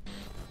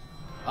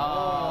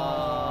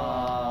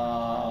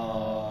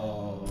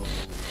 Oh.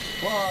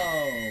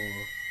 Whoa.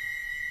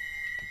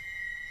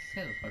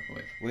 Stay the fuck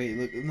away from Wait,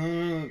 look. No,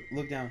 no, no.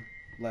 Look down.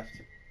 Left.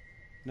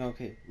 No,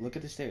 okay. Look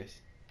at the stairs.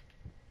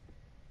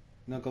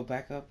 No, go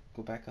back up.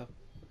 Go back up.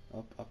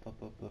 Up, up,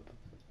 up, up, up.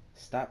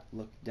 Stop.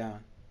 Look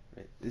down.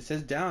 Right. It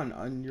says down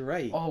on your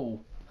right.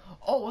 Oh.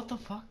 Oh, what the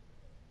fuck?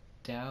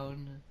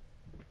 Down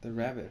The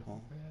rabbit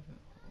hole. rabbit hole.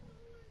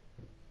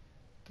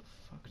 What the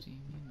fuck do you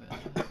mean by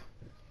that?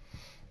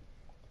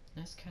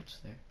 Nice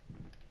catch there.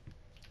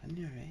 I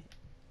knew, right?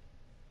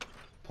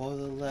 Pull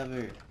the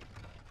lever.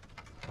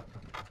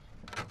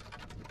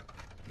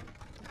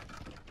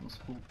 I'm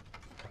spooked.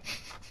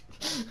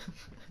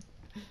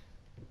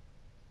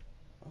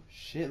 Oh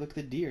shit! Look at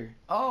the deer.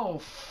 Oh,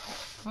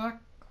 fuck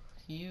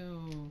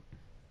you.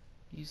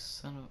 You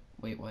son of.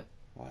 Wait, what?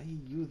 Why are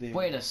you there?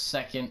 Wait a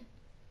second.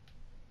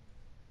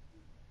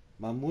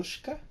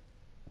 Mamushka?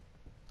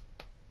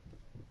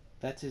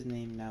 That's his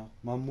name now.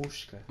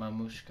 Mamushka.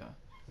 Mamushka.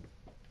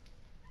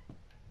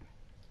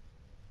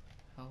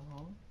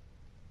 Hello?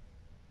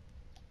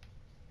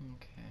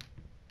 Okay.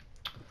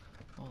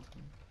 Hold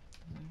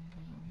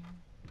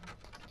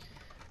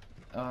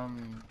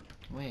on.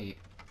 Wait.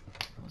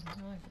 Wasn't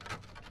there like.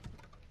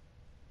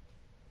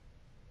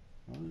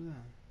 What was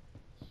that?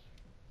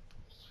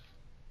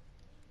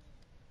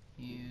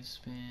 You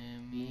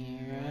spin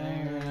me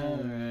right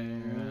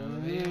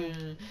around,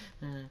 here.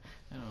 I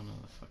don't know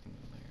the fucking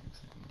lyrics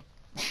anymore.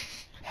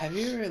 Have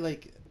you ever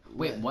like?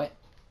 Wait, what?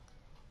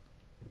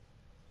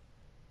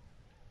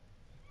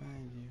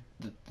 Behind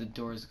you. The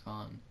door's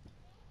gone.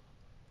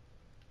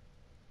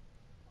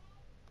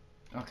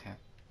 Okay.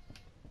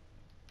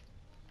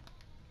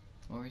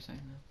 What were you saying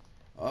now?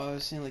 Oh, I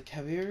was saying like,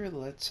 have you ever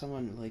let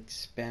someone like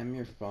spam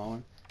your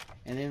phone,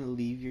 and then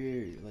leave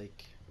your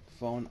like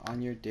phone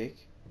on your dick,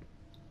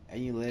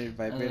 and you let it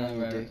vibrate on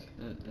your dick?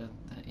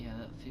 Yeah,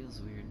 that feels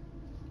weird.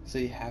 So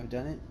you have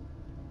done it?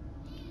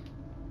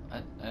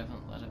 I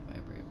haven't let it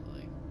vibrate, but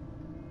like,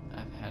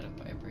 I've had it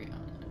vibrate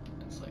on it.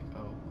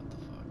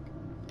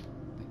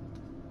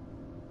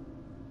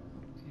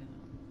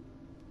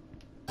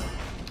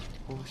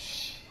 Oh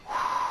shit.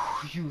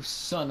 You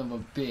son of a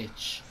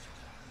bitch.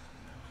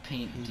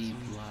 Paint deep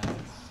lies.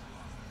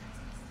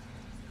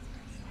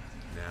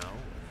 Now,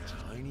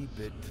 a tiny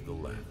bit to the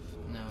left.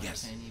 No,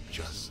 Yes, tiny bit.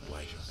 just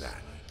like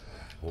that.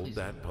 Hold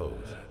that pose.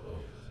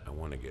 I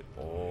want to get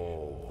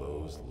all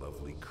those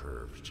lovely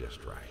curves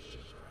just right.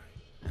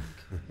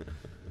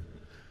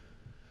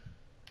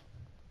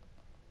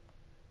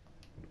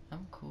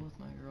 I'm cool with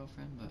my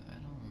girlfriend, but I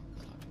don't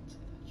fucking say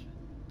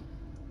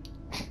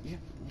that shit. Yeah,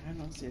 I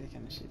don't say that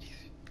kind of shit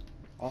either.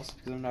 Also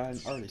because I'm not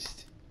an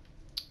artist.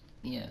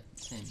 Yeah,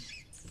 same.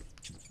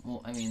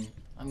 Well, I mean,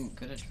 I'm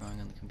good at drawing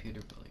on the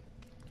computer, but like...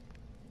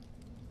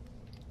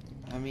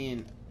 I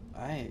mean,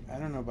 I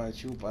don't know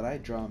about you, but I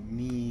draw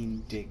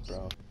mean dick,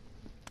 bro.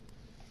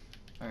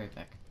 Alright,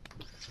 back.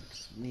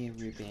 Me and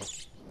Ruben.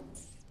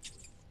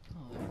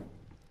 Oh,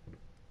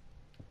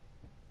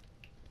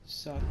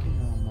 Sucking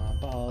on my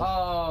balls.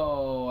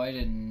 oh, I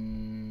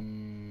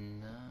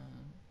didn't...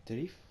 Did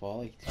he fall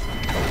like...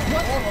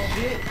 What the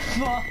shit?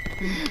 Fuck.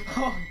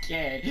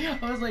 Okay.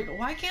 I was like,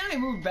 why can't I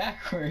move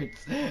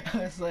backwards? I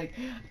was like,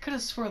 I could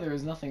have swore there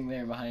was nothing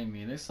there behind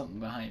me. There's something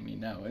behind me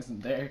now,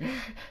 isn't there?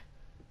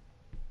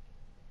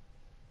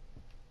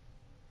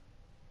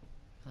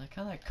 I like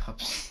how that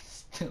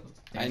cup's still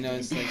I know,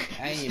 it's standing.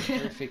 like, I am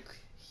perfect.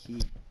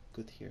 He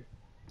good here.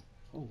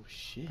 Oh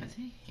shit. Are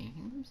they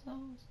hanging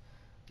themselves?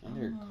 And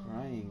they're Oh.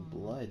 crying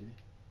blood.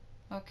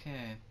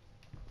 Okay.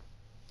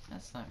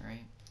 That's not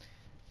right.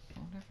 I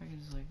wonder if I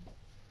could just like...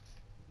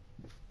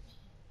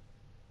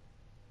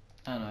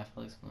 I don't know, I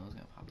feel like something was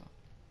gonna pop up.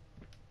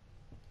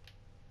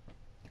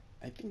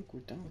 I think we're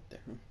done with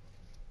that room.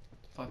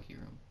 Fuck your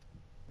room.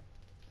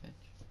 Bitch.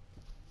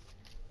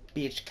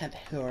 Bitch, cut the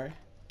whore.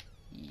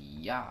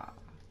 Yeah.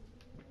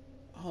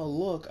 Oh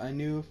look, a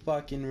new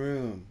fucking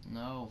room.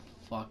 No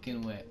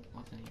fucking way.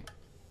 What's in here?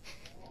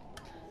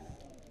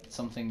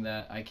 Something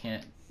that I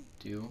can't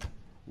do.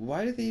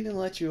 Why did they even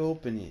let you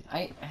open it?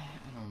 I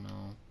don't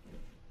know.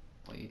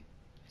 Wait,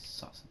 I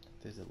saw something.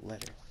 There's a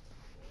letter.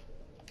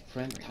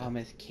 Friend Here we go.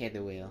 Thomas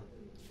Cadwell.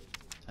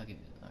 I'll give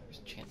you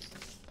a chance to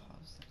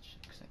pause that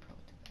shit, because I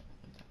probably did that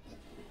really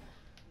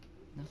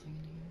fast. Nothing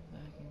in here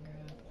that I can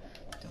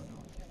grab. Don't know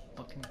what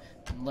they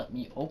fucking let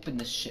me open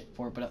this shit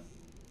for, but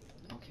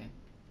okay.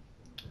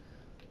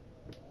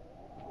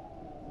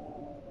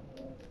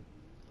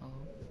 Hello?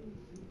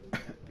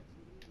 Okay.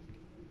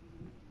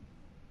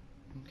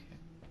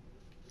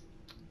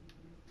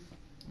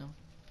 No.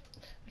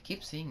 I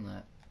keep seeing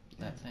that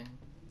thing.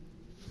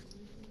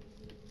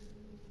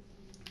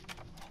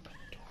 Open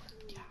the door.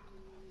 Yeah,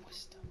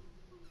 wisdom.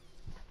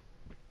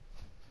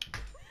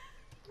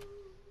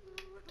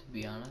 To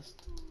be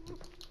honest,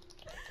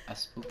 I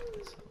spooked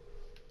myself.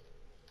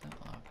 That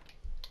lock.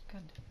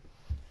 God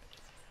damn.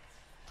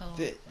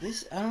 Hello.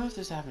 This, I don't know if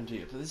this happened to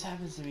you, but this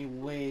happens to me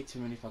way too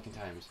many fucking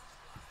times.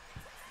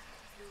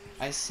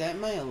 I set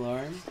my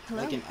alarm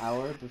Hello? like an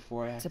hour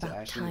before I have It's to about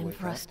actually time wake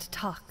for up. us to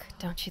talk,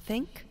 don't you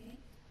think?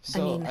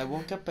 So mean, I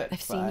woke up at I've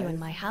 5, seen you in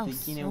my house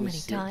thinking it so was many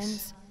 6,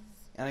 times,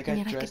 and I got and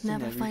yet I dressed could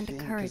never and find the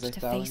everything courage 'cause I to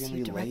thought I was face gonna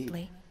you be late.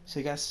 directly. So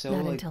I got so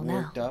Not like until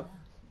worked now. up,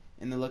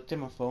 and I looked at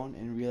my phone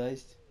and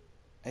realized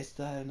I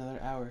still had another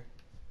hour.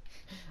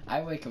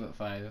 I wake up at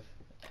 5,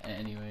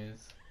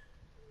 anyways.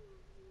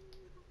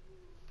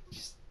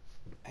 Just,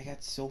 I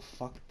got so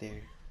fucked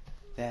there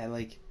that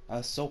like I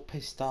was so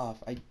pissed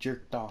off I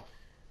jerked off.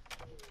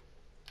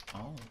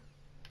 Oh.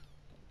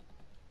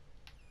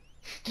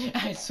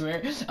 I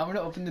swear, I'm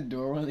gonna open the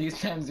door one of these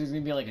times. There's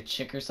gonna be like a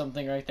chick or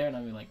something right there, and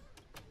I'll be like,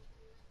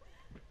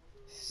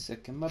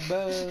 Sucking my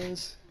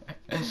buzz.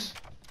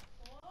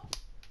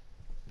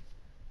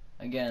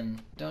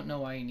 again, don't know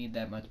why you need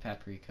that much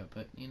paprika,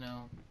 but you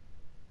know,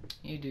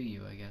 you do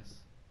you, I guess.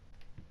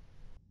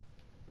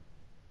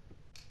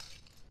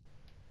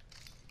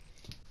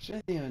 Trying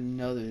to think of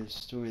another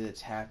story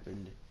that's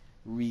happened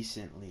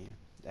recently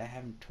that I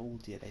haven't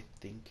told yet, I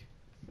think.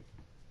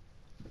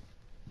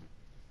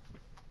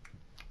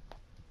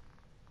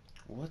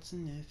 What's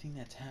another thing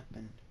that's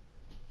happened?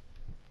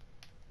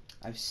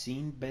 I've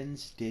seen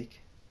Ben's dick.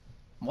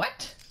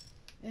 What?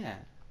 Yeah.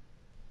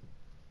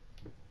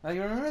 Like,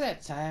 remember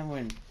that time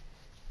when,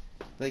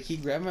 like, he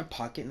grabbed my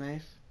pocket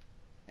knife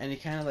and he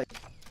kind of, like,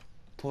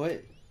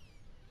 put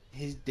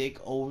his dick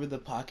over the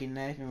pocket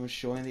knife and was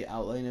showing the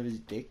outline of his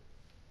dick?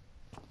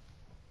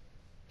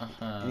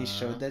 And he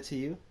showed that to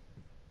you?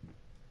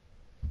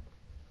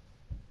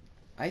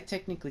 I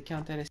technically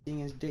count that as seeing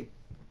his dick.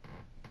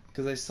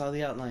 Because I saw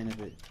the outline of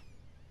it.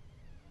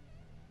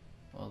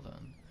 Well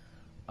done.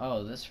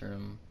 Oh, this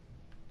room.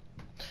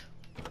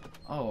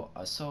 Oh,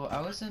 so I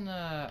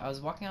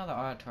was walking out of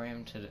the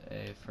auditorium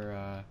today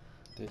for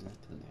There's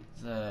nothing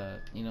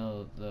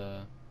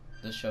the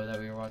the show that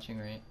we were watching,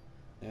 right?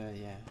 there.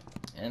 Yeah.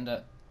 And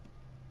okay.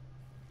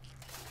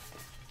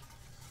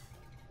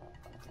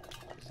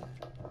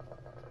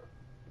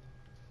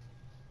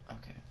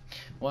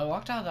 Well, I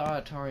walked out of the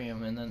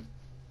auditorium and then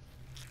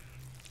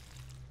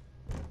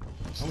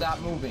stop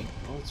moving.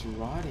 Oh, it's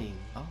rotting.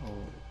 Oh.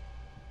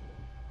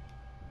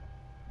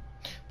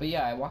 But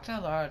yeah, I walked out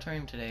of the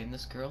auditorium today, and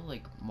this girl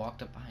like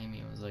walked up behind me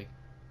and was like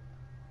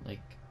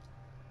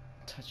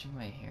touching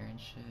my hair and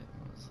shit,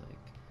 and was like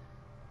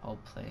all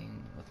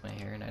playing with my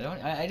hair, and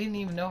I didn't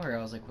even know her.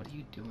 I was like, what are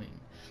you doing?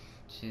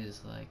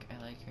 She's like, I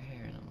like your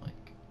hair, and I'm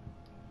like,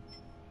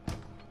 okay,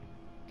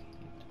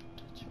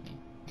 don't touch me.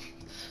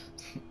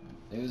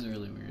 It was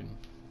really weird.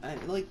 I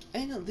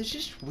know there's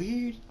just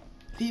weird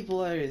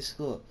people out at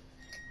school.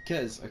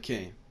 Cause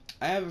okay,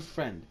 I have a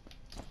friend,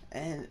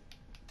 and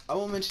I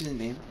won't mention his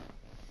name.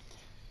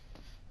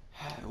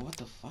 What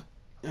the fuck?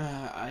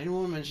 I don't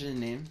want to mention his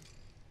name.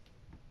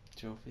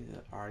 Trophy,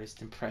 the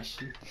artist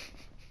impression.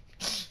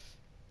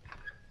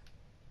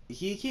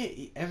 He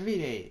can't every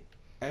day,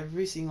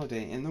 every single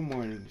day in the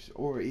mornings,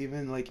 or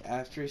even like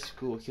after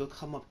school, he'll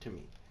come up to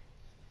me,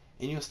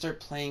 and he'll start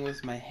playing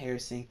with my hair,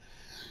 saying,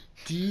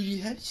 "Dude,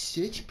 you have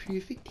such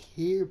perfect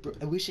hair, bro.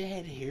 I wish I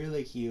had hair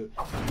like you."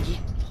 I'm just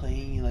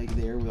playing like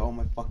there with all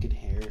my fucking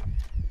hair.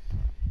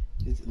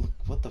 Look,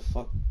 what the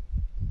fuck?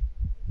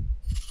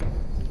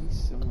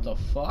 What the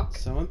fuck?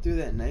 Someone threw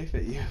that knife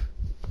at you.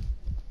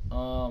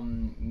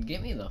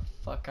 Get me the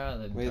fuck out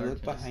of the Wait, darkness.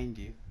 look behind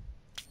you.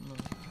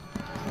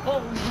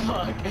 Oh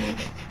fuck!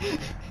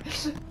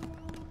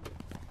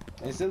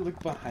 I said look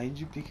behind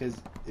you because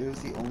it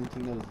was the only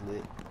thing that was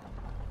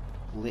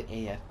lit. Lit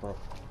AF, bro.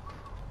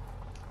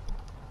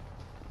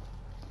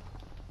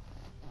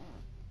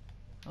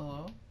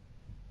 Hello?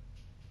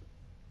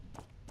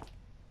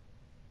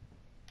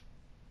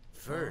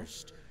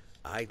 First,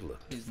 I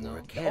looked He's for no.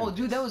 a canvas. Oh,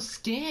 dude, that was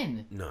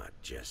Stan. Not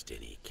just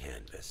any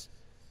canvas.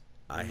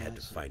 I had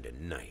to find a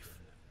knife.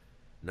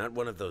 Not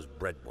one of those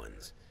bread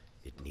ones.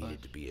 It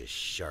needed to be as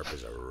sharp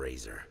as a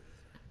razor.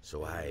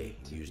 So I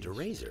used a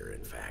razor,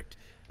 in fact,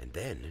 and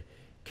then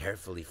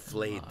carefully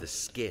flayed the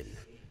skin.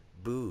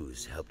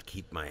 Booze helped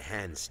keep my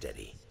hand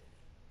steady.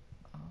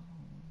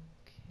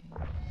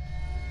 Okay.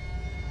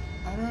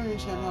 I don't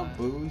understand how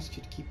booze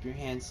could keep your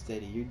hand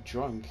steady. You're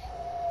drunk.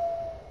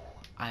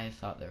 I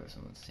thought there was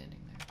someone standing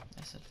there.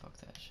 I said, fuck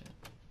that shit.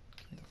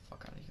 Get me the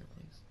fuck out of here,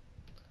 please.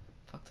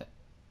 Fuck that.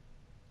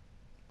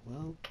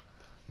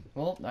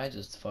 Well, I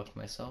just fucked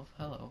myself.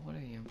 Hello, what are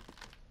you?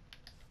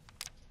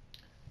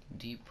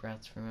 Deep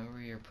breaths. Remember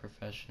your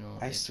professional.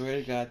 I swear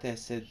to God that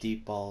said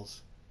deep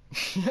balls.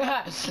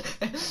 Just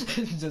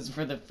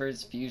for the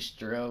first few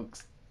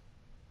strokes.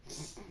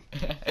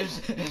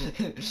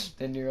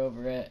 Then you're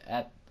over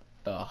at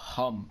the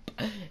hump.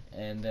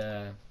 And,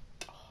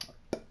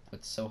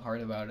 what's so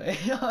hard about it?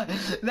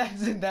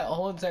 That's it, that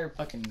whole entire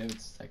fucking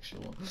note's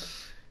sexual.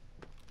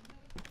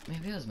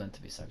 Maybe it was meant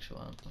to be sexual,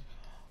 I don't know.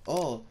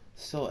 Oh,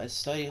 so at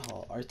study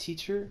hall, our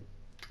teacher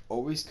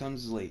always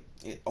comes late.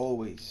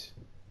 Always.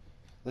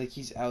 Like,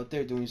 he's out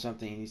there doing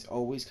something, and he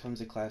always comes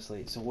to class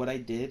late. So what I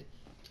did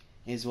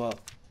is, well,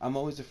 I'm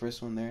always the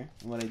first one there.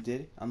 And what I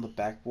did, on the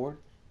backboard,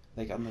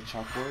 like on the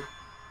chalkboard,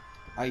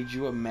 I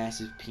drew a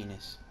massive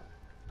penis.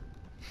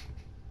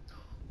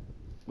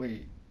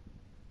 Wait.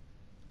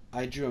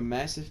 I drew a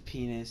massive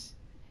penis,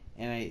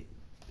 and I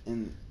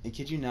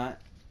kid you not,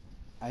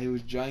 I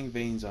was drawing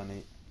veins on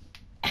it.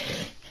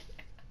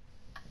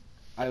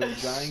 I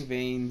was drawing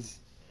veins.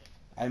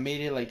 I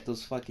made it like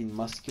those fucking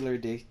muscular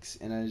dicks,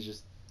 and I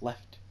just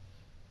left.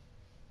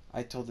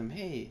 I told him,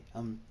 hey,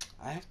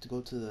 I have to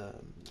go to the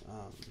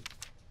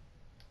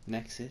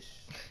Nexus,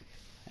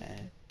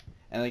 and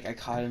like I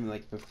caught him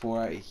like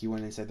before he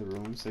went inside the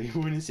room, so he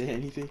wouldn't say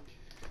anything.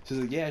 So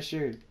he's like, yeah,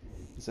 sure.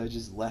 So I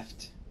just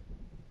left.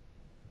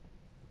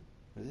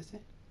 What is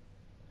it?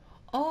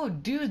 Oh,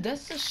 dude,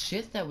 that's the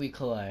shit that we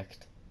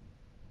collect.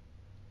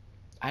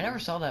 I never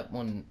saw that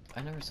one.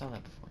 I never saw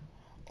that before.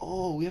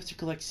 Oh, we have to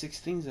collect 6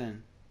 things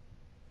then.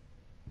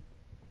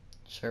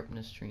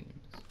 Sharpness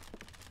streams.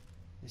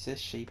 It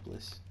says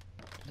shapeless.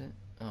 Did it?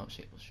 Oh,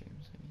 shapeless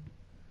streams, I mean.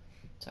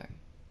 Sorry.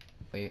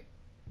 Wait.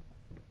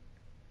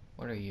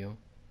 What are you?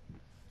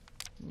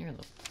 You're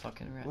the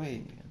fucking rat.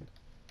 Wait. Again.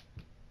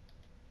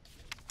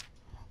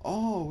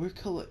 Oh,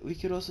 we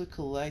could also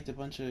collect a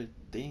bunch of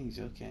things.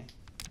 Okay.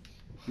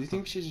 Do you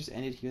think we should just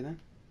end it here then?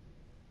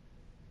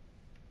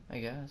 I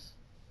guess.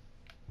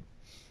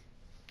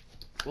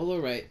 Well,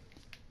 alright.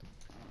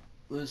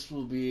 This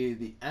will be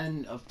the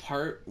end of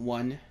part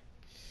 1.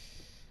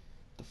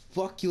 The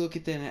fuck you look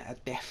at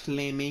that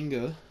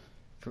flamingo?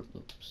 Fruit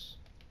Loops.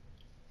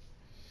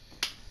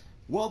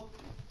 Well,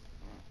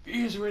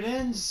 here's where it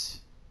ends.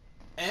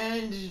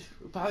 And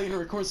we're probably gonna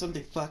record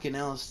something fucking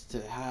else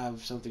to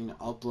have something to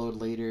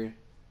upload later.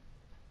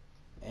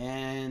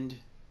 And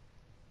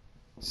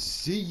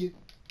see ya.